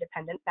in an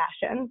independent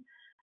fashion.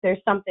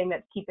 There's something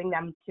that's keeping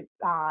them to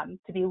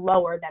be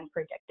lower than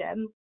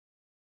predicted.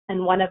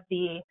 And one of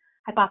the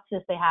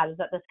hypotheses they had is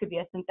that this could be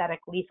a synthetic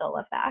lethal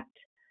effect.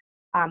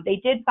 They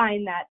did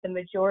find that the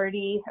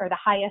majority or the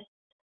highest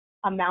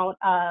amount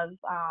of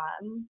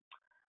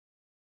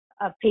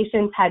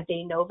patients had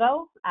de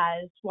novo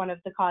as one of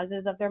the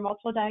causes of their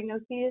multiple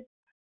diagnoses.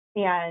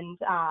 And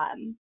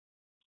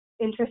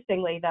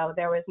interestingly, though,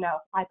 there was no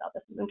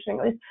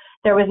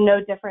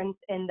difference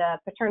in the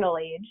paternal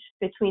age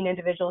between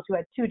individuals who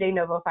had 2 de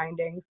novo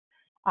findings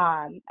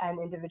and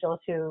individuals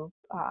who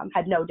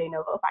had no de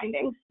novo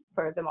findings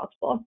for the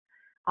multiple,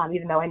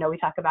 even though I know we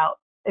talk about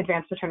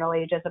advanced paternal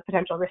age as a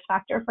potential risk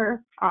factor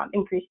for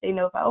increased de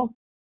novo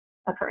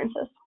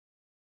occurrences.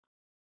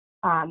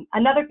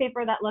 Another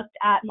paper that looked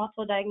at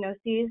multiple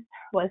diagnoses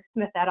was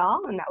Smith et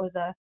al., and that was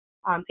a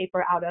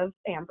paper out of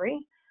Ambry.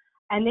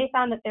 And they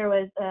found that there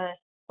was a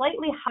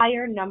slightly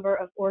higher number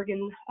of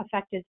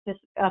affected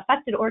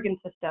organ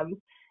systems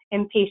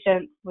in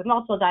patients with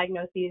multiple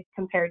diagnoses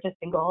compared to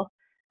single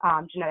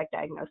genetic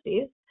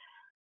diagnoses.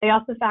 They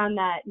also found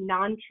that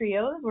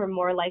non-trios were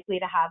more likely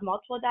to have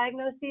multiple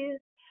diagnoses.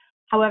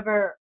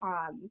 However,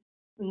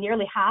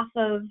 nearly half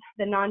of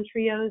the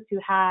non-trios who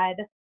had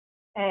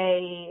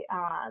a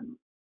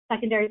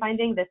secondary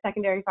finding. The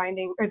secondary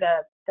finding, or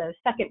the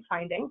second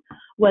finding,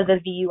 was a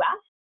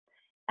VUS.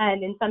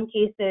 And in some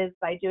cases,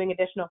 by doing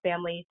additional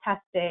family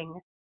testing,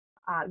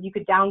 you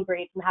could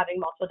downgrade from having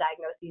multiple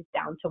diagnoses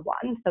down to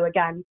one. So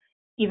again,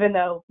 even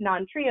though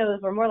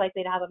non-trios were more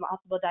likely to have a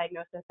multiple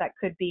diagnosis, that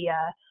could be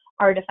a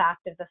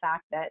artifact of the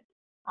fact that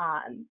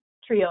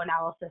trio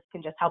analysis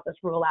can just help us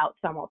rule out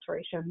some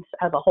alterations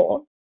as a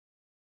whole.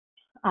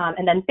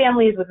 And then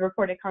families with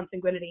reported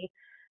consanguinity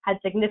had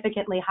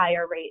significantly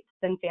higher rates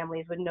than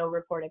families with no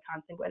reported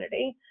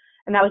consanguinity.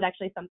 And that was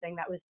actually something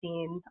that was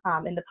seen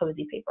in the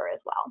Posey paper as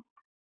well.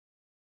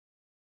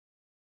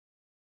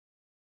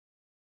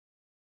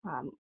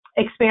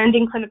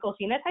 Expanding clinical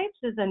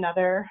phenotypes is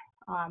another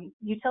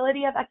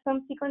utility of exome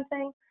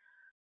sequencing.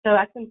 So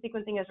exome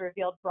sequencing has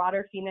revealed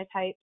broader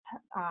phenotypes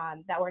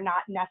that were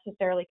not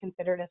necessarily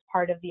considered as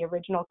part of the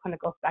original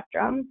clinical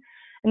spectrum.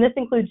 And this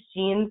includes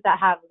genes that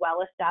have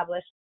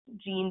well-established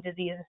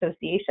gene-disease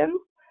associations.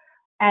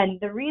 And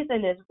the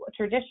reason is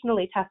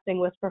traditionally testing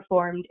was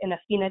performed in a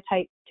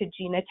phenotype to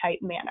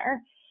genotype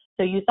manner.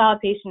 So you saw a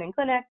patient in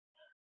clinic,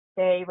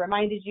 they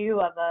reminded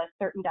you of a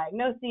certain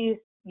diagnosis,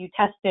 you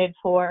tested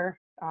for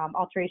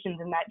alterations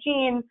in that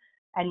gene,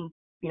 and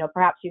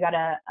perhaps you got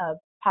a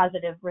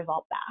positive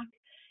result back.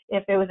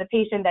 If it was a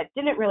patient that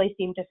didn't really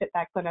seem to fit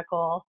that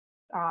clinical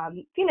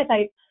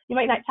phenotype, you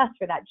might not test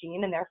for that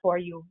gene, and therefore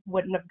you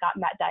wouldn't have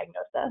gotten that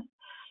diagnosis.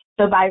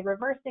 So by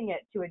reversing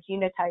it to a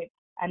genotype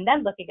and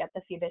then looking at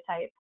the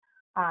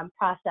phenotype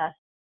process,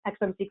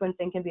 exome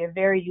sequencing can be a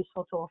very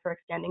useful tool for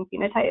expanding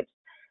phenotypes.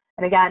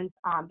 And again,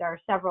 there are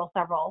several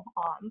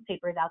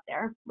papers out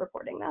there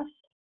reporting this.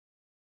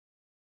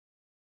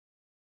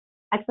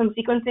 Exome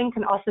sequencing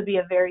can also be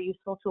a very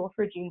useful tool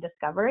for gene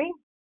discovery.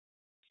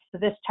 So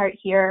this chart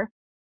here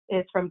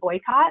is from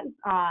Boycott,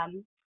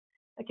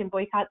 like in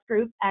Boycott's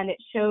group, and it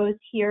shows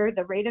here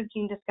the rate of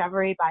gene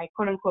discovery by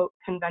quote unquote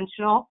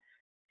conventional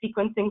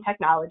sequencing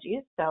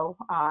technologies. So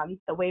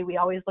the way we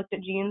always looked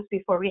at genes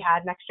before we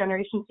had next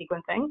generation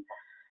sequencing.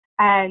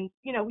 And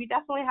we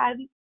definitely had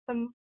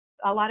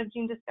a lot of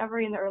gene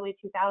discovery in the early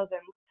 2000s,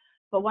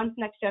 but once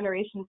next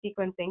generation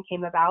sequencing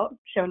came about,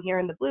 shown here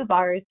in the blue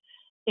bars,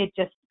 it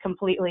just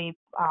completely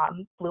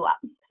blew up.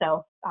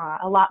 So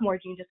a lot more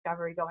gene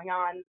discovery going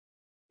on.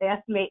 They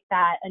estimate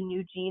that a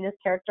new gene is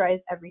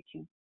characterized every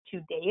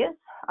two days.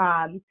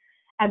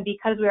 And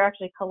because we're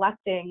actually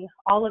collecting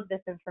all of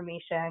this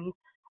information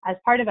as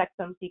part of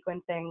exome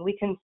sequencing, we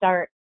can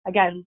start,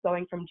 again,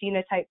 going from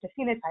genotype to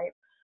phenotype,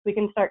 we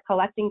can start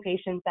collecting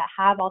patients that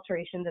have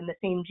alterations in the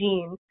same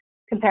gene,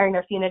 comparing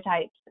their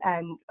phenotypes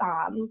and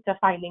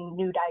defining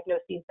new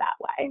diagnoses that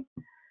way.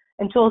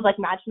 And tools like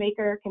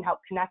Matchmaker can help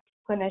connect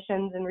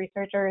clinicians and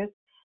researchers.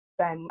 It's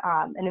been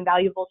an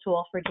invaluable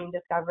tool for gene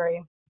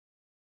discovery.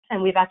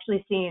 And we've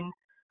actually seen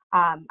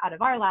out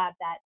of our lab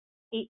that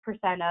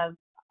 8% of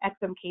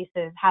exome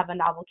cases have a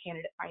novel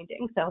candidate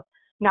finding. So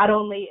not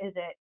only is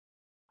it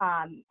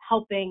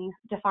helping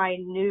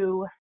define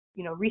new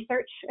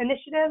research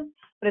initiatives,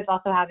 but it's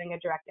also having a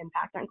direct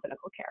impact on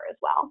clinical care as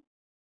well.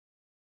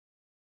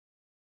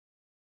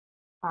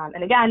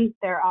 And again,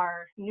 there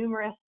are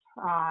numerous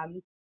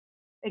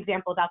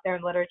examples out there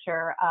in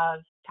literature of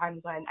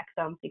times when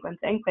exome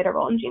sequencing played a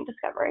role in gene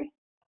discovery.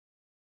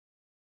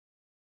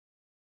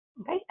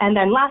 Okay, and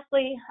then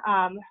lastly,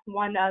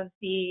 one of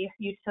the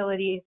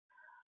utilities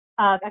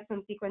of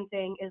exome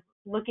sequencing is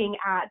looking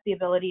at the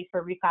ability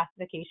for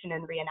reclassification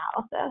and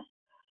reanalysis.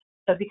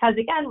 So because,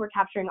 again, we're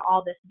capturing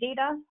all this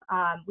data,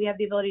 we have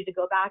the ability to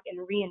go back and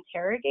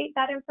reinterrogate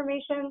that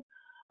information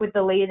with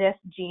the latest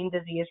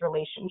gene-disease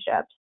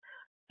relationships.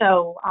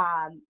 So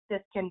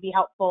this can be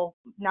helpful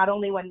not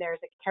only when there's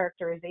a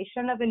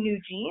characterization of a new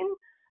gene,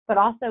 but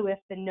also if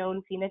the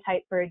known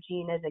phenotype for a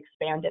gene is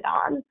expanded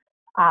on.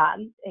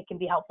 It can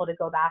be helpful to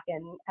go back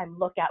and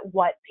look at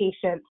what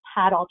patients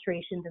had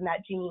alterations in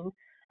that gene,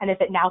 and if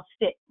it now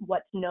fits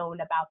what's known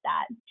about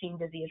that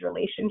gene-disease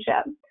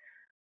relationship.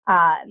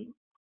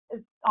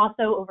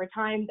 Also, over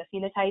time, the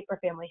phenotype or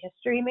family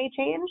history may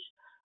change.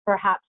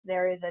 Perhaps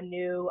there is a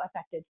new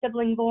affected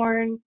sibling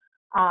born,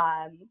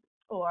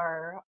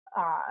 or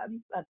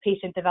a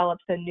patient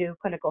develops a new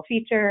clinical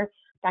feature.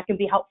 That can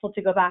be helpful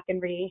to go back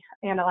and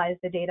reanalyze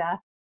the data.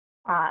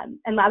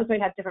 And labs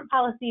might have different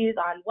policies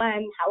on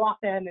when, how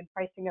often, and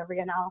pricing of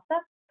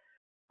reanalysis.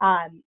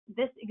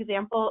 This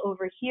example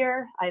over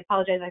here, I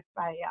apologize if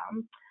I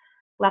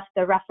left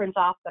the reference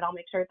off, but I'll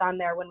make sure it's on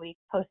there when we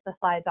post the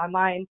slides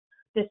online.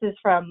 This is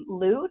from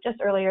Lou, just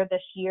earlier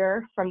this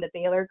year from the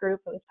Baylor group.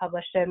 It was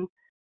published in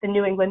the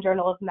New England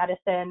Journal of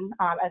Medicine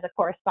as a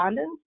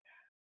correspondence.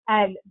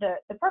 And the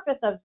purpose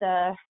of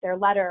their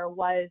letter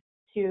was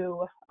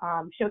to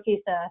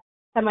showcase a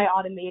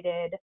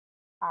semi-automated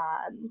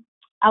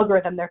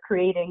algorithm they're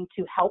creating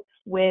to help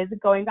with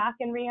going back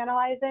and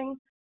reanalyzing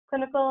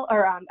clinical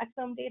or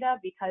exome data,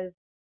 because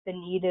the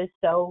need is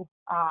so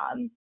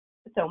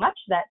much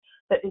that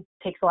it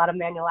takes a lot of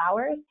manual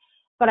hours.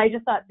 But I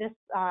just thought this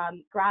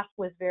graph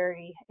was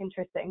very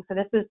interesting. So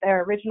this is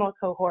their original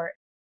cohort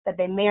that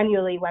they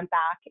manually went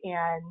back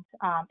and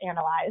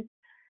analyzed.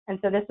 And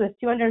so this was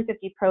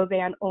 250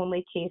 proband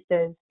only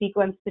cases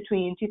sequenced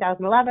between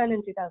 2011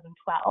 and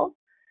 2012.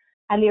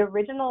 And the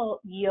original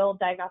yield,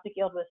 diagnostic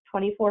yield, was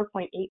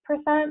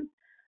 24.8%.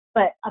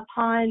 But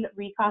upon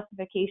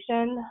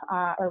reclassification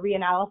or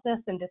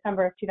reanalysis in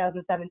December of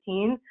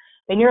 2017,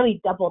 they nearly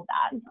doubled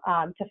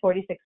that to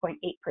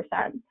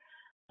 46.8%.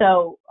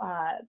 So,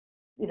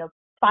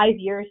 5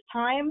 years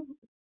time,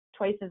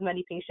 twice as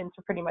many patients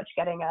are pretty much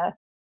getting a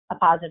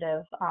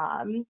positive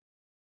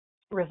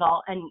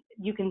result. And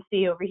you can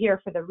see over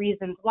here for the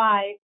reasons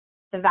why,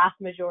 the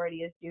vast majority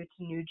is due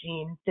to new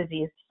gene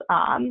disease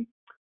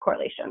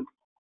correlation.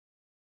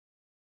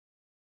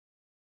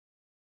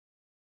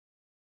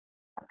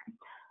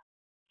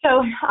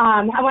 So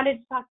I wanted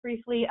to talk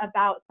briefly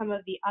about some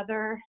of the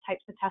other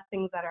types of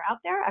testings that are out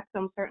there.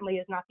 Exome certainly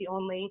is not the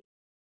only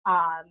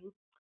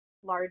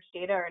large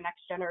data or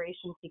next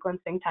generation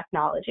sequencing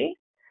technology.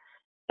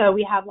 So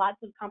we have lots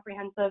of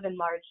comprehensive and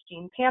large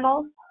gene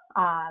panels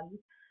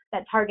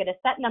that target a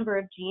set number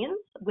of genes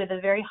with a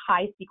very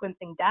high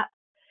sequencing depth.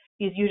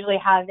 These usually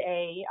have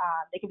they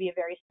can be a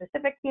very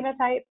specific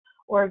phenotype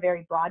or a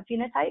very broad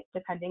phenotype,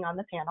 depending on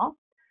the panel.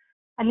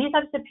 And these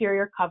have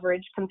superior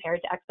coverage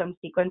compared to exome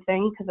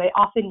sequencing because they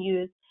often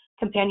use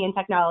companion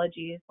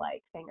technologies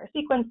like Sanger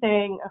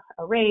sequencing,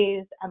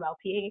 arrays,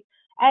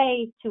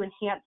 MLPA to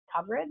enhance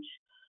coverage.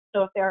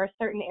 So if there are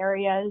certain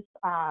areas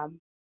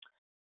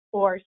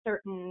or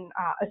certain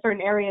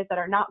areas that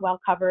are not well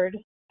covered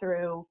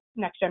through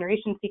next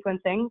generation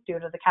sequencing due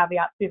to the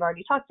caveats we've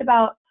already talked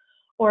about,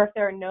 or if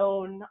there are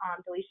known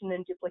deletion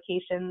and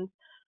duplications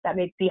that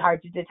may be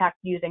hard to detect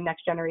using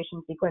next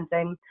generation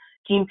sequencing,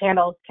 gene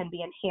panels can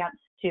be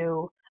enhanced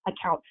to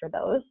account for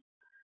those.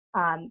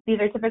 These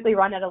are typically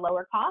run at a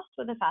lower cost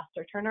with a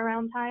faster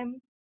turnaround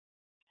time.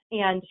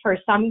 And for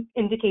some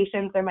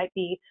indications, there might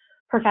be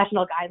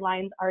professional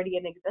guidelines already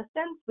in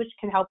existence, which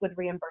can help with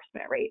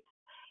reimbursement rates,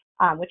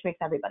 which makes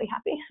everybody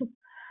happy.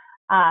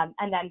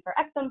 And then for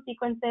exome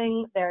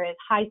sequencing, there is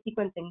high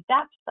sequencing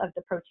depth of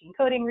the protein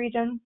coding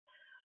regions.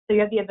 So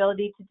you have the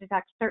ability to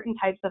detect certain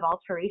types of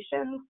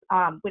alterations,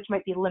 which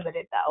might be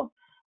limited though.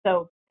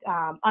 So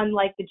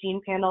unlike the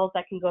gene panels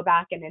that can go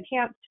back and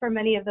enhance for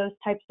many of those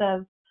types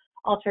of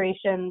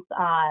alterations,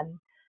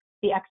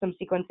 the exome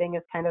sequencing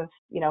is kind of,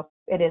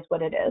 it is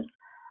what it is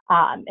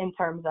in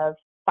terms of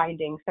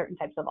finding certain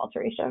types of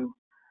alterations.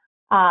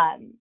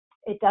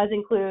 It does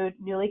include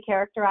newly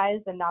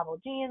characterized and novel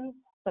genes,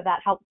 so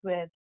that helps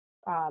with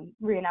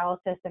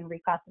reanalysis and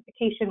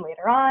reclassification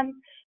later on,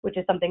 which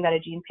is something that a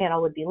gene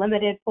panel would be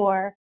limited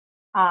for.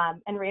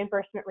 And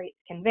reimbursement rates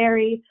can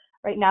vary.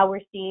 Right now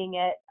we're seeing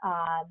it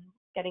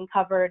getting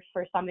covered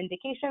for some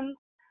indications,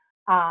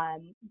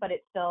 but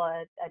it's still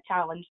a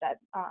challenge that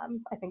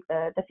I think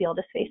the field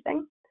is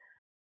facing.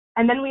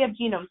 And then we have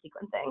genome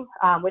sequencing,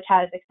 which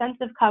has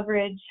extensive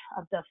coverage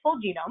of the full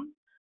genome.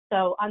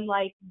 So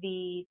unlike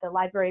the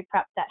library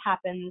prep that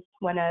happens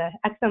when an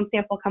exome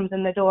sample comes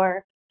in the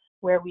door,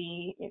 where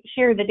we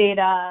shear the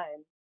data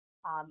and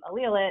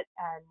allele it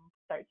and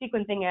start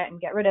sequencing it and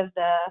get rid of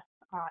the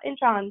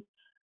introns,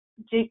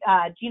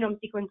 genome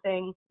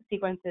sequencing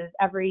sequences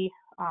every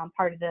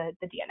part of the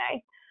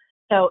DNA.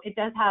 So it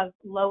does have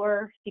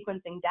lower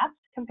sequencing depth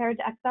compared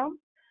to exome,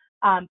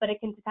 but it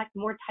can detect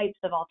more types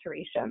of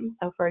alterations.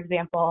 So for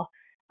example,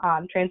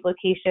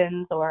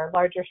 translocations or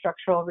larger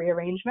structural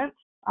rearrangements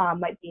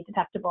might be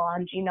detectable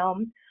on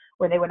genome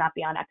where they would not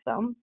be on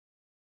exome.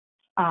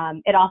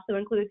 It also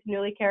includes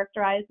newly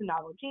characterized and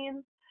novel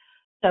genes.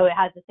 So it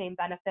has the same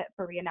benefit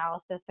for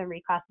reanalysis and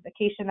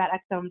reclassification that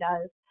exome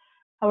does.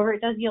 However,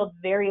 it does yield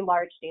very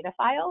large data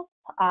files.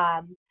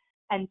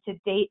 And to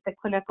date, the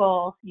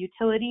clinical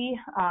utility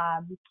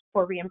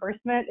for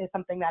reimbursement is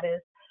something that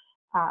is,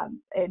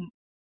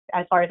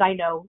 as far as I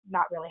know,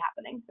 not really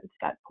happening. It's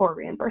got poor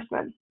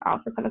reimbursement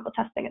for clinical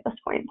testing at this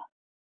point.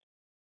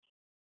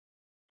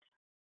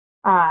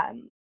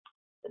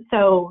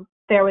 So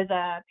there was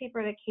a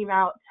paper that came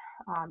out,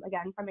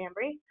 again, from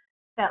Ambry,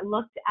 that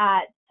looked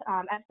at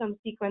exome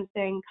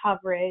sequencing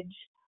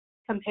coverage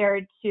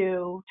compared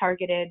to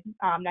targeted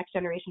next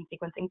generation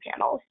sequencing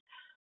panels.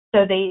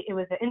 So it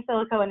was an in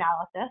silico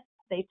analysis.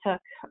 They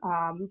took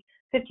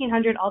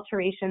 1,500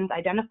 alterations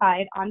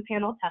identified on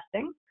panel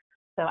testing,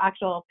 so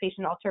actual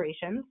patient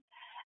alterations,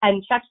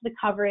 and checked the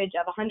coverage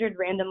of 100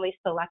 randomly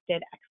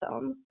selected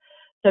exomes.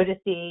 So to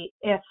see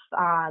if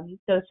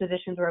those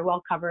physicians were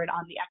well covered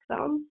on the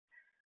exomes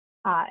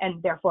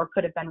and therefore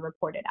could have been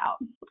reported out.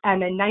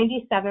 And then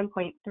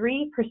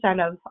 97.3%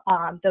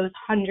 of those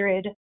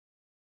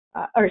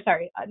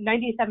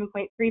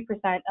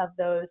 97.3% of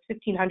those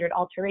 1,500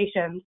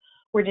 alterations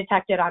were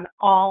detected on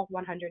all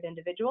 100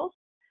 individuals.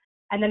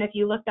 And then if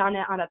you looked on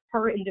it on a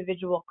per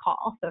individual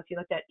call, so if you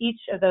looked at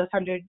each of those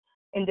 100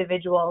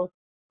 individuals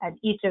and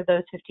each of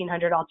those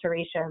 1,500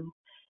 alterations,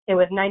 it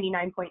was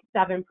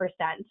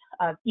 99.7%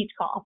 of each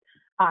call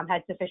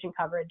had sufficient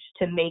coverage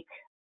to make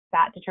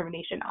that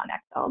determination on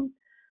exome.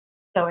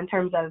 So in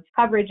terms of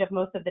coverage of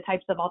most of the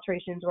types of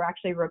alterations we're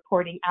actually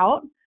reporting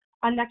out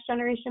on next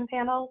generation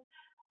panels,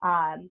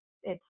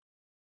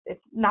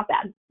 It's not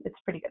bad. It's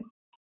pretty good,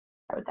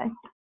 I would say.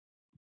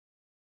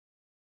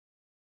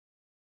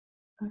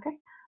 Okay.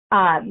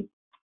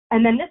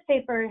 And then this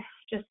paper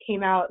just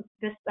came out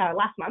this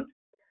last month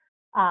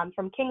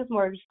from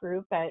Kingsmore's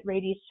group at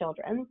Rady's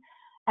Children,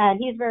 and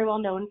he's very well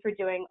known for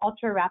doing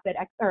ultra rapid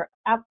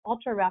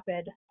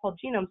whole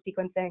genome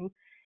sequencing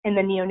in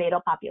the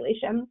neonatal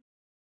population.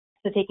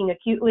 So taking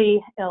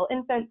acutely ill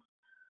infants,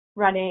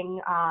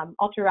 running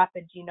ultra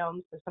rapid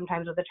genomes, so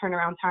sometimes with a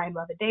turnaround time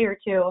of a day or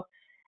two,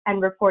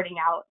 and reporting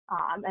out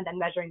and then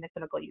measuring the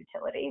clinical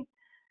utility.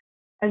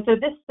 And so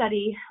this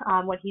study,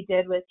 what he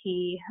did was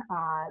he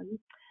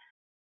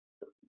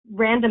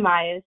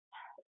randomized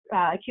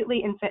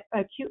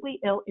acutely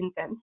ill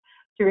infants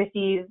to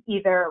receive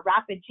either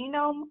rapid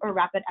genome or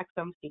rapid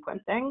exome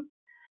sequencing.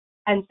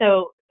 And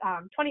so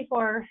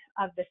 24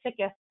 of the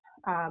sickest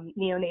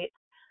neonates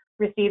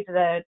received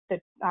the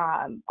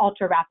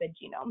ultra rapid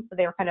genome. So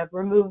they were kind of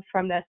removed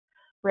from this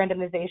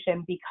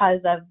randomization because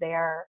of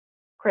their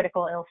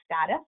critical ill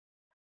status.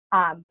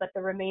 But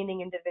the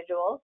remaining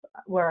individuals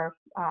were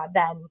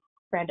then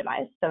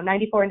randomized. So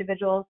 94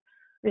 individuals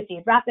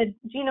received rapid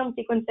genome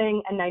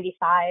sequencing and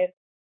 95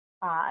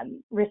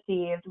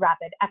 received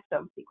rapid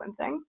exome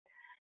sequencing.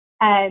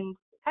 And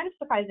kind of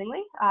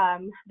surprisingly,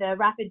 the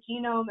rapid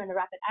genome and the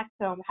rapid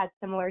exome had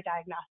similar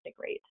diagnostic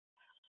rates.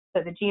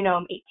 So the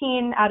genome,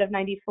 18 out of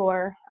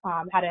 94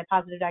 had a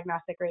positive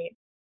diagnostic rate,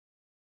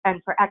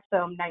 and for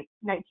exome,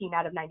 19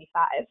 out of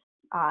 95.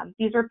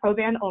 These were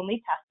proband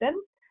only tested,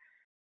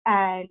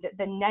 and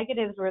the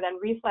negatives were then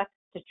reflexed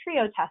to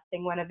trio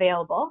testing when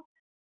available,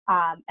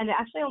 and it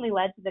actually only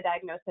led to the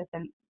diagnosis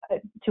and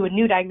to a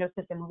new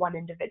diagnosis in one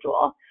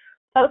individual.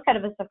 That was kind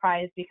of a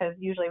surprise because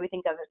usually we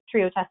think of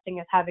trio testing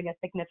as having a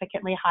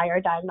significantly higher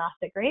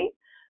diagnostic rate,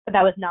 but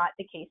that was not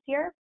the case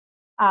here.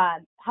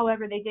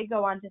 However, they did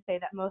go on to say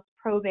that most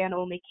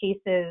proband-only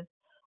cases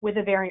with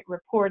a variant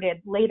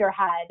reported later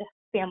had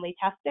family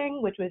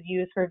testing, which was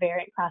used for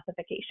variant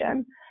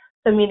classification.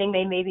 So meaning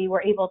they maybe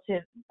were able to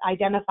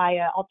identify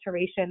an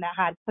alteration that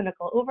had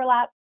clinical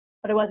overlap,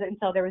 but it wasn't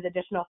until there was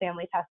additional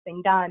family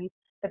testing done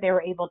that they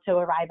were able to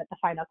arrive at the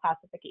final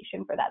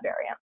classification for that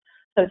variant.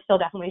 So it still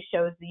definitely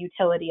shows the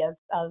utility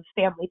of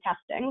family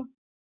testing.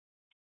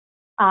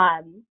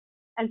 And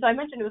so I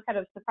mentioned it was kind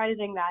of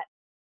surprising that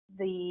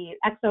the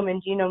exome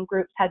and genome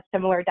groups had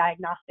similar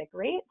diagnostic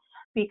rates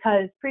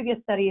because previous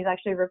studies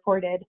actually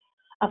reported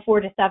a 4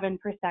 to 7%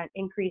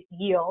 increased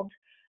yield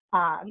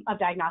of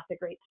diagnostic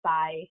rates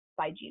by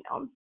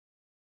genome.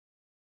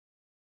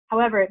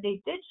 However,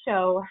 they did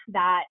show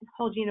that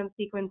whole genome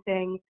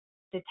sequencing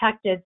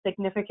detected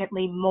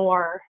significantly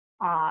more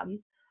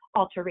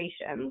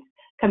alterations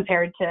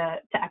compared to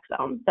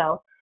exome.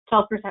 So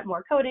 12%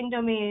 more coding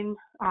domain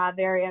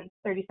variants,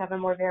 37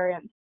 more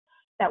variants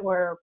that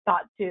were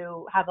thought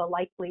to have a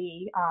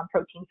likely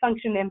protein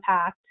function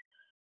impact.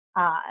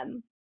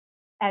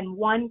 And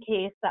one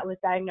case that was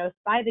diagnosed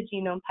by the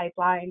genome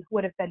pipeline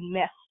would have been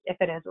missed if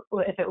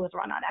it was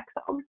run on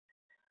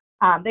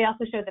exome. They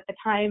also showed that the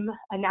time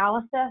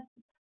analysis,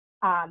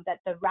 that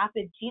the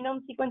rapid genome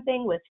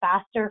sequencing was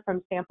faster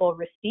from sample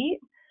receipt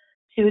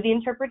to the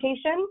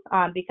interpretation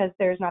because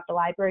there's not the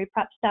library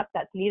prep step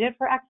that's needed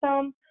for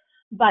exome,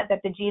 but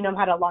that the genome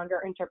had a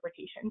longer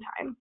interpretation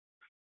time.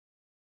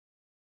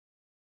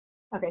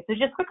 Okay, so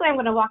just quickly, I'm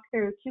going to walk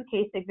through two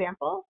case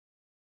examples.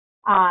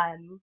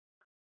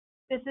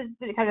 This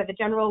is kind of the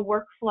general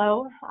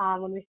workflow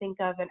when we think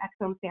of an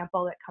exome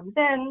sample that comes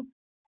in.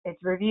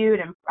 It's reviewed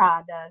and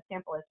the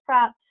sample is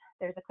prepped.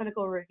 There's a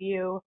clinical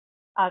review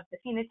of the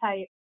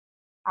phenotype.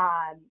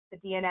 The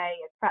DNA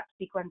is prepped,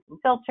 sequenced, and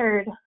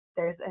filtered.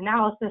 There's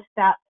analysis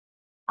step,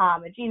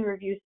 a gene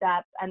review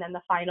step, and then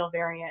the final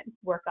variant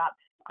workup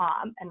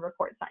and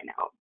report sign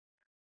out.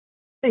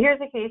 So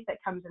here's a case that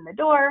comes in the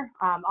door.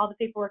 All the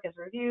paperwork is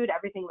reviewed.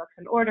 Everything looks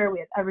in order. We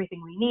have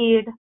everything we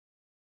need.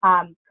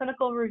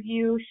 Clinical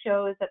review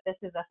shows that this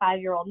is a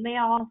 5-year-old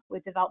male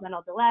with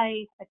developmental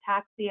delay,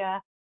 ataxia,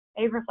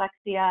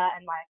 avreflexia,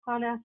 and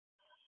myoclonus.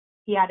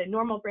 He had a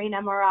normal brain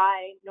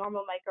MRI,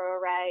 normal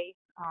microarray,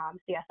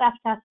 CSF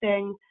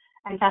testing,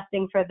 and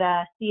testing for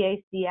the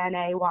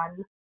CACNA1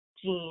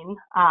 gene,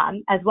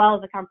 as well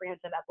as a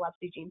comprehensive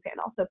epilepsy gene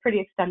panel. So pretty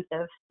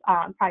extensive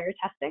prior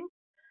testing.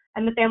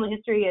 And the family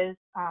history is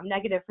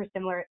negative for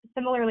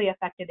similarly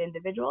affected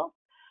individuals.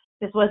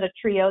 This was a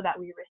trio that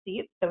we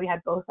received, so we had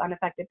both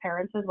unaffected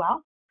parents as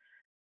well.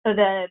 So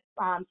the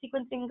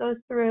sequencing goes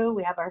through,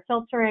 we have our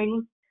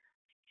filtering.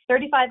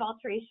 35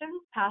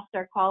 alterations passed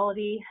our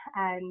quality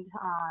and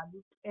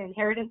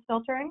inheritance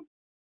filtering,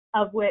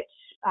 of which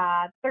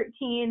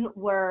 13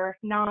 were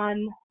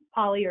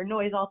non-poly or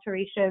noise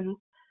alterations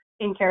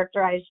in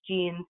characterized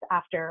genes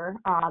after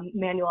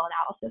manual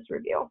analysis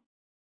review.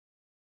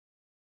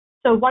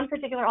 So one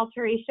particular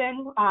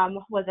alteration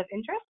was of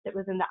interest. It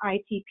was in the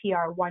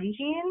ITPR1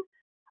 gene.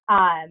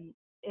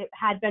 It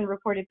had been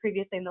reported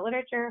previously in the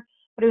literature,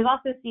 but it was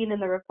also seen in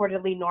the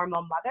reportedly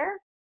normal mother.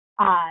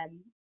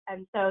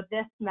 And so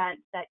this meant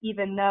that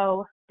even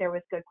though there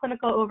was good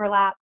clinical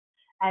overlap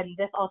and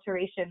this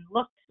alteration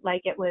looked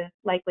like it was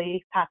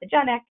likely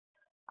pathogenic,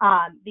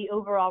 the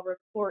overall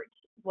report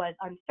was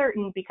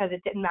uncertain because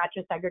it didn't match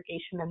the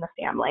segregation in the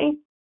family.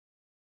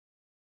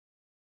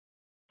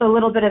 So a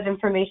little bit of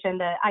information,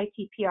 the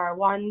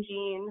ITPR1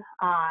 gene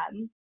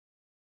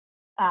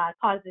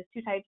causes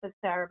two types of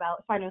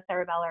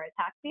spinocerebellar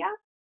ataxia.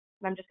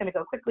 And I'm just going to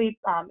go quickly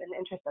in the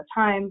interest of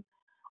time.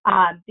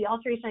 The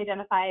alteration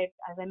identified,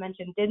 as I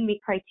mentioned, did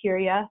meet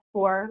criteria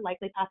for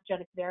likely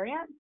pathogenic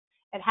variant.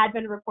 It had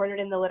been reported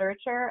in the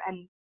literature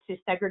and to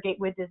segregate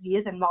with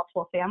disease in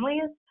multiple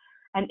families.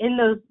 And in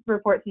those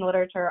reports in the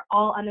literature,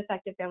 all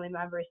unaffected family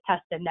members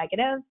tested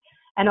negative,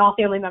 and all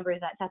family members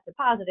that tested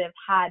positive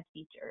had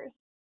features.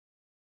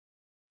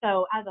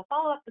 So as a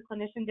follow-up, the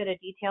clinician did a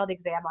detailed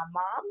exam on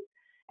mom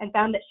and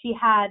found that she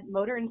had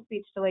motor and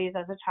speech delays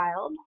as a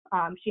child.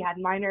 She had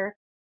minor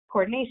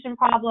coordination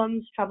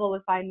problems, trouble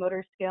with fine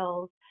motor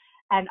skills,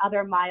 and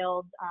other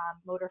mild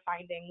motor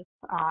findings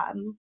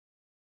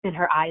in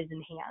her eyes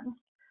and hands.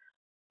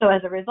 So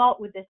as a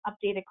result, with this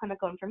updated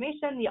clinical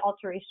information, the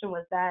alteration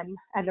was then,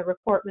 and the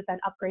report was then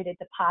upgraded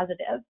to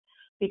positive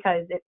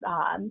because it's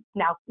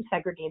now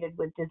segregated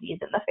with disease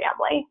in the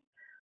family.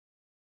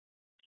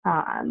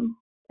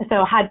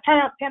 So had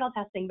panel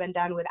testing been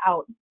done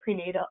without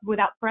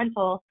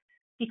parental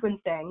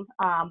sequencing,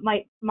 mom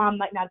might not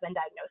have been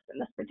diagnosed in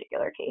this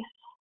particular case,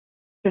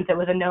 since it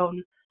was a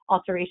known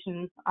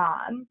alteration,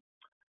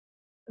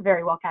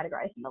 very well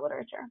categorized in the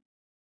literature.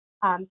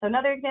 So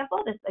another example,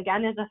 this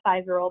again is a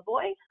 5-year-old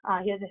boy.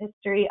 He has a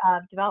history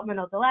of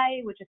developmental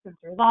delay, which has since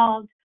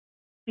resolved,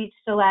 speech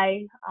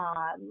delay,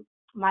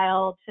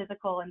 mild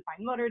physical and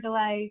fine motor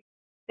delay,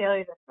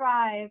 failure to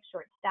thrive,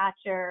 short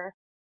stature,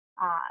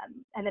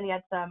 and then he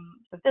had some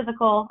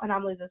physical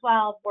anomalies as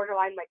well,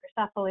 borderline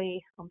microcephaly,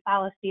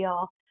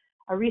 omphalocele,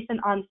 a recent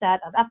onset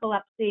of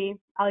epilepsy,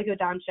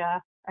 oligodontia,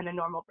 and a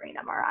normal brain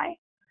MRI.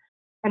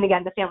 And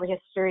again, the family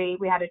history,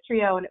 we had a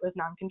trio and it was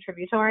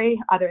non-contributory,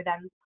 other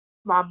than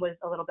mom was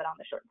a little bit on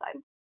the short side.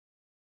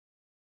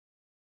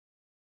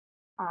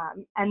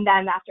 And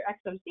then after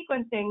exome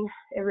sequencing,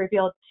 it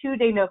revealed 2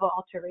 de novo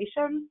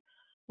alterations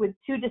with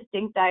 2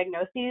 distinct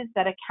diagnoses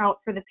that account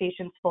for the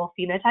patient's full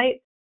phenotype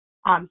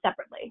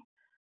separately.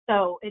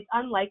 So it's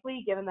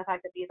unlikely, given the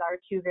fact that these are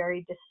 2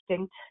 very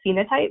distinct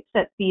phenotypes,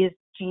 that these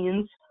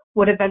genes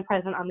would have been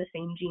present on the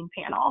same gene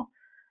panel.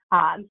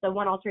 So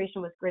one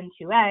alteration was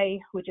GRIN2A,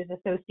 which is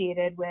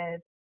associated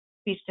with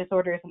speech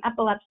disorders and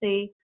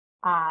epilepsy.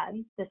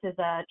 This is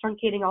a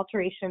truncating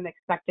alteration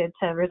expected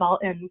to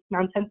result in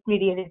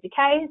nonsense-mediated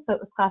decay, so it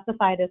was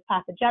classified as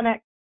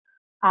pathogenic,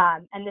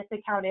 and this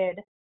accounted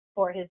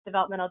for his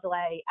developmental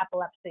delay,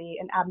 epilepsy,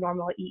 and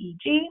abnormal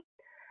EEG.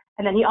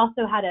 And then he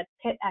also had a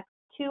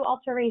PIT-X2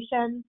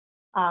 alteration,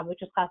 which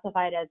was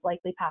classified as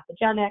likely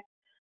pathogenic,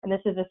 and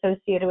this is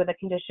associated with a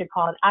condition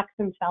called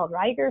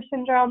Axenfeld-Rieger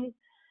syndrome,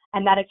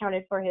 and that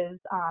accounted for his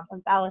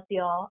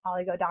omphalocele,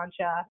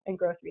 oligodontia, and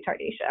growth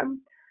retardation.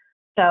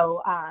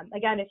 So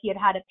again, if he had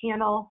had a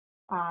panel,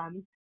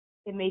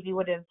 it maybe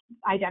would have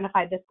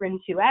identified this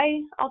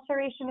GRIN2A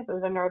alteration if it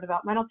was a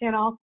neurodevelopmental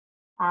panel,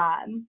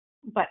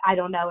 but I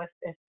don't know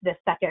if this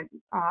second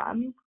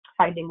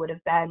finding would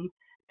have been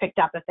picked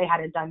up if they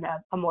hadn't done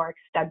a more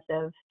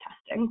extensive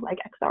testing like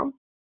Exome.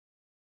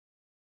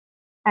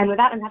 And with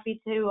that, I'm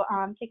happy to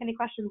take any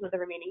questions with the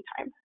remaining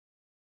time.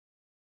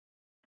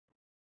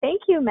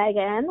 Thank you,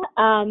 Megan.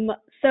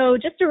 So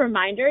just a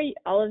reminder,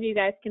 all of you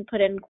guys can put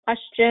in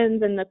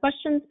questions in the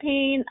questions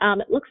pane.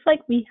 It looks like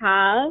we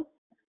have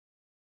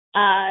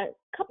a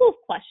couple of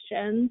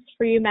questions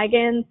for you,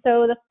 Megan.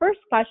 So the first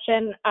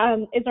question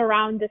is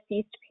around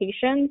deceased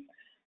patients.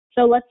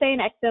 So let's say an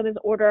exome is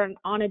ordered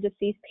on a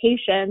deceased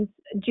patient.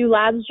 Do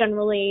labs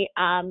generally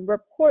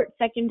report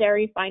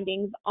secondary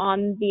findings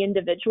on the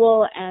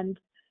individual? And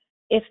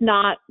if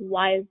not,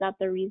 why is that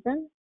the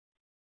reason?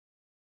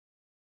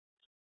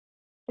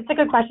 It's a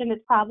good question.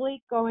 It's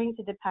probably going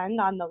to depend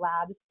on the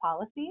lab's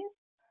policies.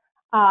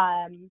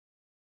 And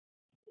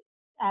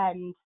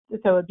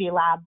so it would be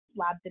lab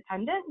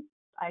dependent.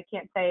 I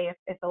can't say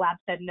if the lab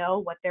said no,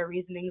 what their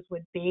reasonings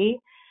would be.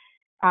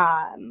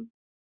 I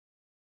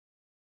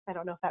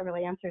don't know if that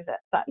really answers it,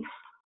 but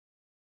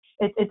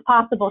it's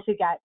possible to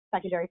get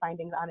secondary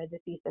findings on a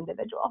deceased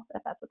individual,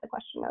 if that's what the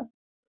question is.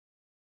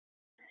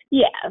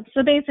 Yeah,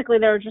 so basically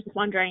they were just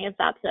wondering if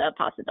that's a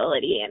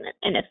possibility,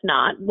 and if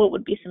not, what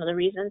would be some of the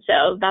reasons.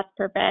 So that's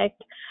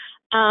perfect.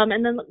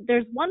 And then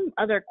there's one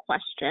other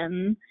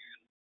question.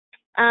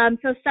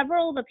 So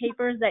several of the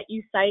papers that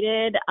you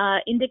cited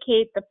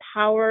indicate the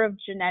power of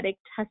genetic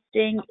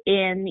testing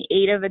in the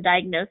aid of a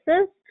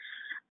diagnosis.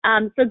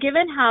 So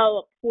given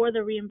how poor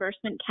the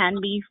reimbursement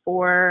can be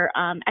for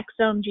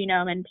exome,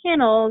 genome, and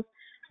panels,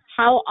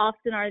 how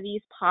often are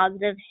these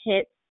positive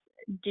hits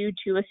due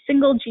to a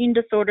single gene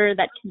disorder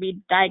that can be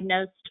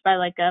diagnosed by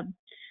like a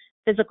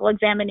physical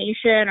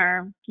examination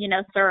or,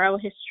 thorough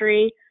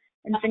history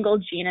and single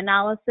gene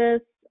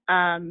analysis,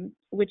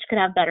 which could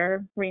have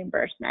better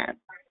reimbursement?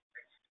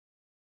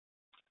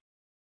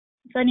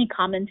 So any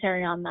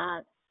commentary on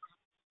that?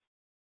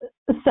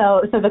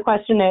 So the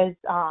question is,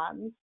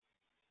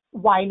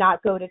 why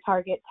not go to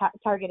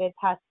targeted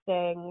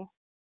testing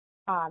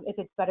if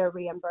it's better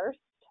reimbursed?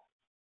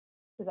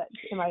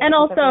 And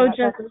also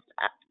just,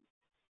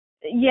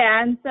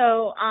 yeah, and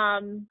so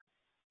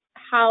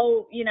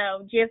how, do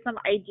you have some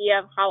idea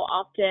of how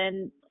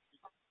often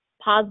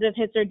positive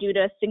hits are due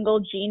to a single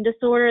gene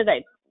disorder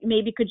that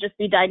maybe could just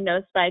be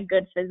diagnosed by a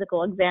good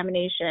physical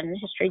examination,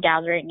 history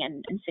gathering,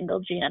 and single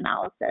gene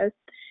analysis,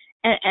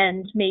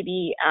 and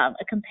maybe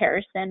a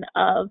comparison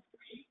of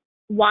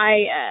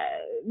why,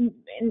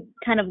 in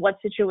kind of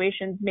what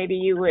situations maybe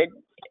you would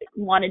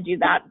want to do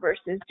that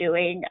versus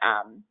doing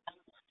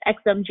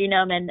exome,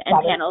 genome, and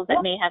panels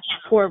that may have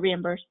poor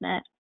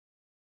reimbursement.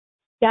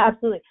 Yeah,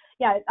 absolutely.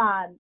 Yeah,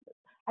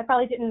 I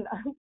probably didn't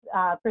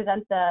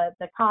present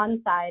the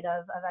con side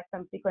of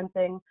exome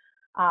sequencing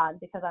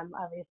because I'm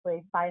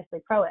obviously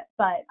biasly pro it.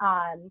 But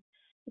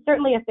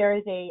certainly if there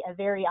is a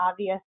very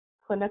obvious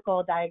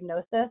clinical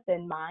diagnosis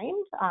in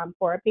mind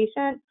for a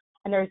patient,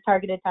 and there's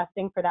targeted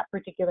testing for that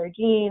particular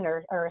gene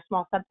or a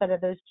small subset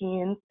of those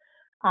genes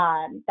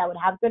that would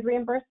have good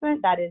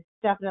reimbursement, that is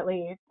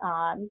definitely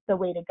the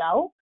way to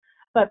go.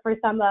 But for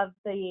some of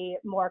the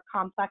more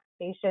complex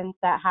patients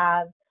that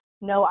have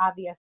no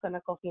obvious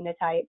clinical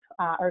phenotype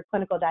or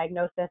clinical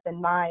diagnosis in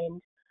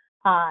mind,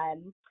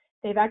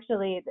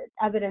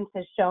 evidence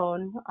has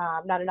shown,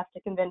 not enough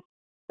to convince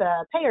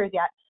the payers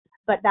yet,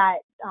 but that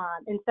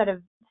instead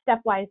of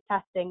stepwise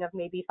testing of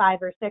maybe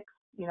 5 or 6,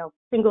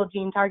 single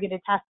gene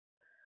targeted tests,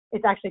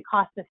 it's actually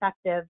cost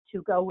effective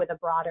to go with a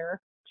broader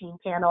gene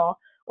panel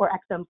or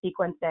exome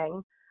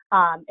sequencing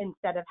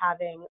instead of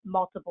having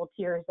multiple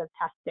tiers of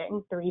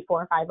testing, 3,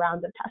 4, 5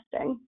 rounds of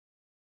testing.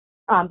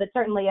 But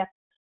certainly if,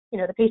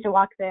 the patient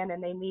walks in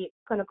and they meet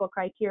clinical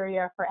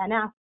criteria for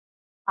NF,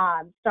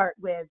 start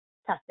with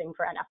testing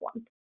for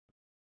NF1.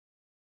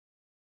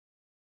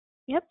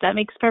 Yep, that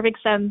makes perfect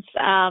sense.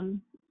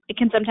 It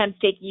can sometimes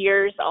take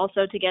years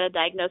also to get a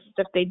diagnosis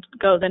if they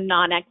go the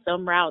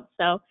non-exome route.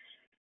 So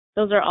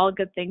those are all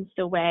good things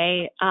to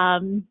weigh.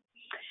 The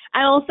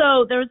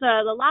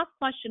last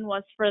question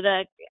was for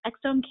the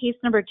exome case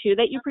number 2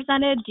 that you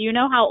presented. Do you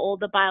know how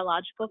old the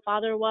biological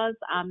father was?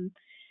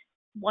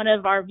 One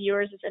of our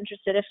viewers is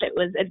interested if it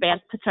was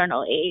advanced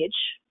paternal age.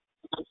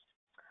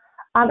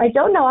 I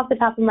don't know off the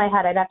top of my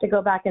head. I'd have to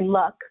go back and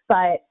look,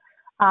 but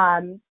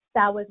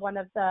that was one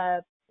of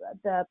the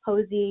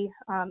Posey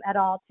et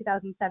al.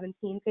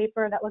 2017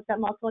 paper that looked at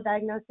multiple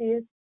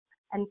diagnoses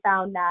and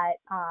found that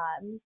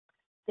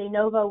de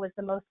novo was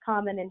the most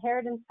common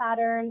inheritance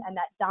pattern, and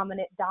that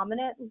dominant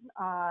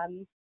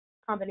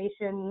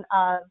combination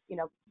of,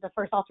 the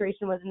first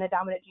alteration was in the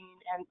dominant gene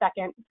and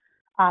second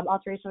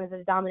alteration was in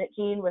the dominant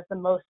gene was the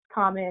most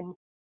common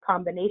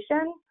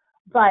combination,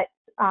 but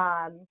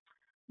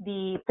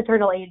the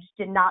paternal age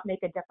did not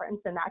make a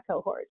difference in that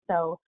cohort.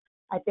 So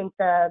I think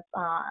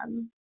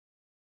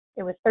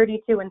it was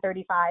 32 and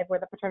 35 were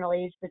the paternal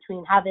age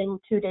between having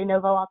 2 de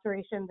novo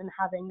alterations and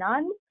having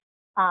none.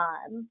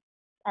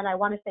 And I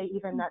want to say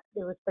even that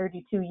it was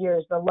 32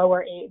 years, the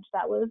lower age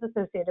that was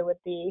associated with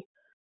the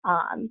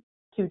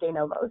 2 de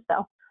novos.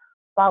 So,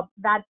 well,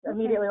 that's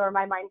immediately where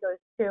my mind goes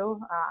to.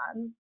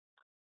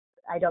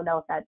 I don't know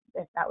if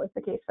that was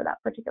the case for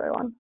that particular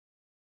one.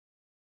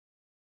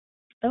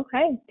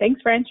 Okay,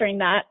 thanks for answering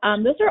that.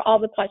 Those are all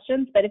the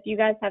questions, but if you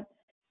guys have,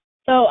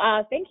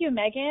 thank you,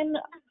 Meghan,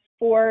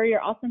 for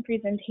your awesome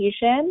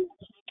presentation.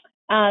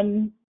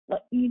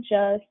 Let me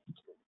just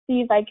see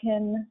if I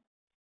can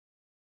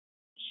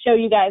show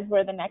you guys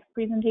where the next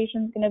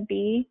presentation is going to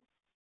be.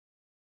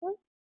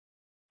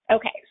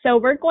 Okay, so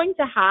we're going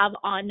to have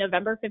on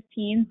November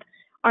 15th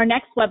our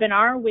next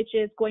webinar, which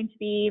is going to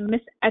be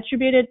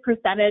misattributed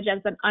percentage as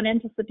an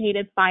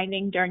unanticipated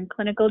finding during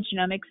clinical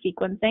genomic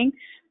sequencing.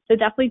 So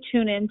definitely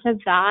tune into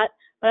that.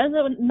 But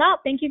other than that,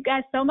 thank you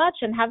guys so much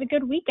and have a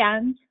good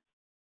weekend.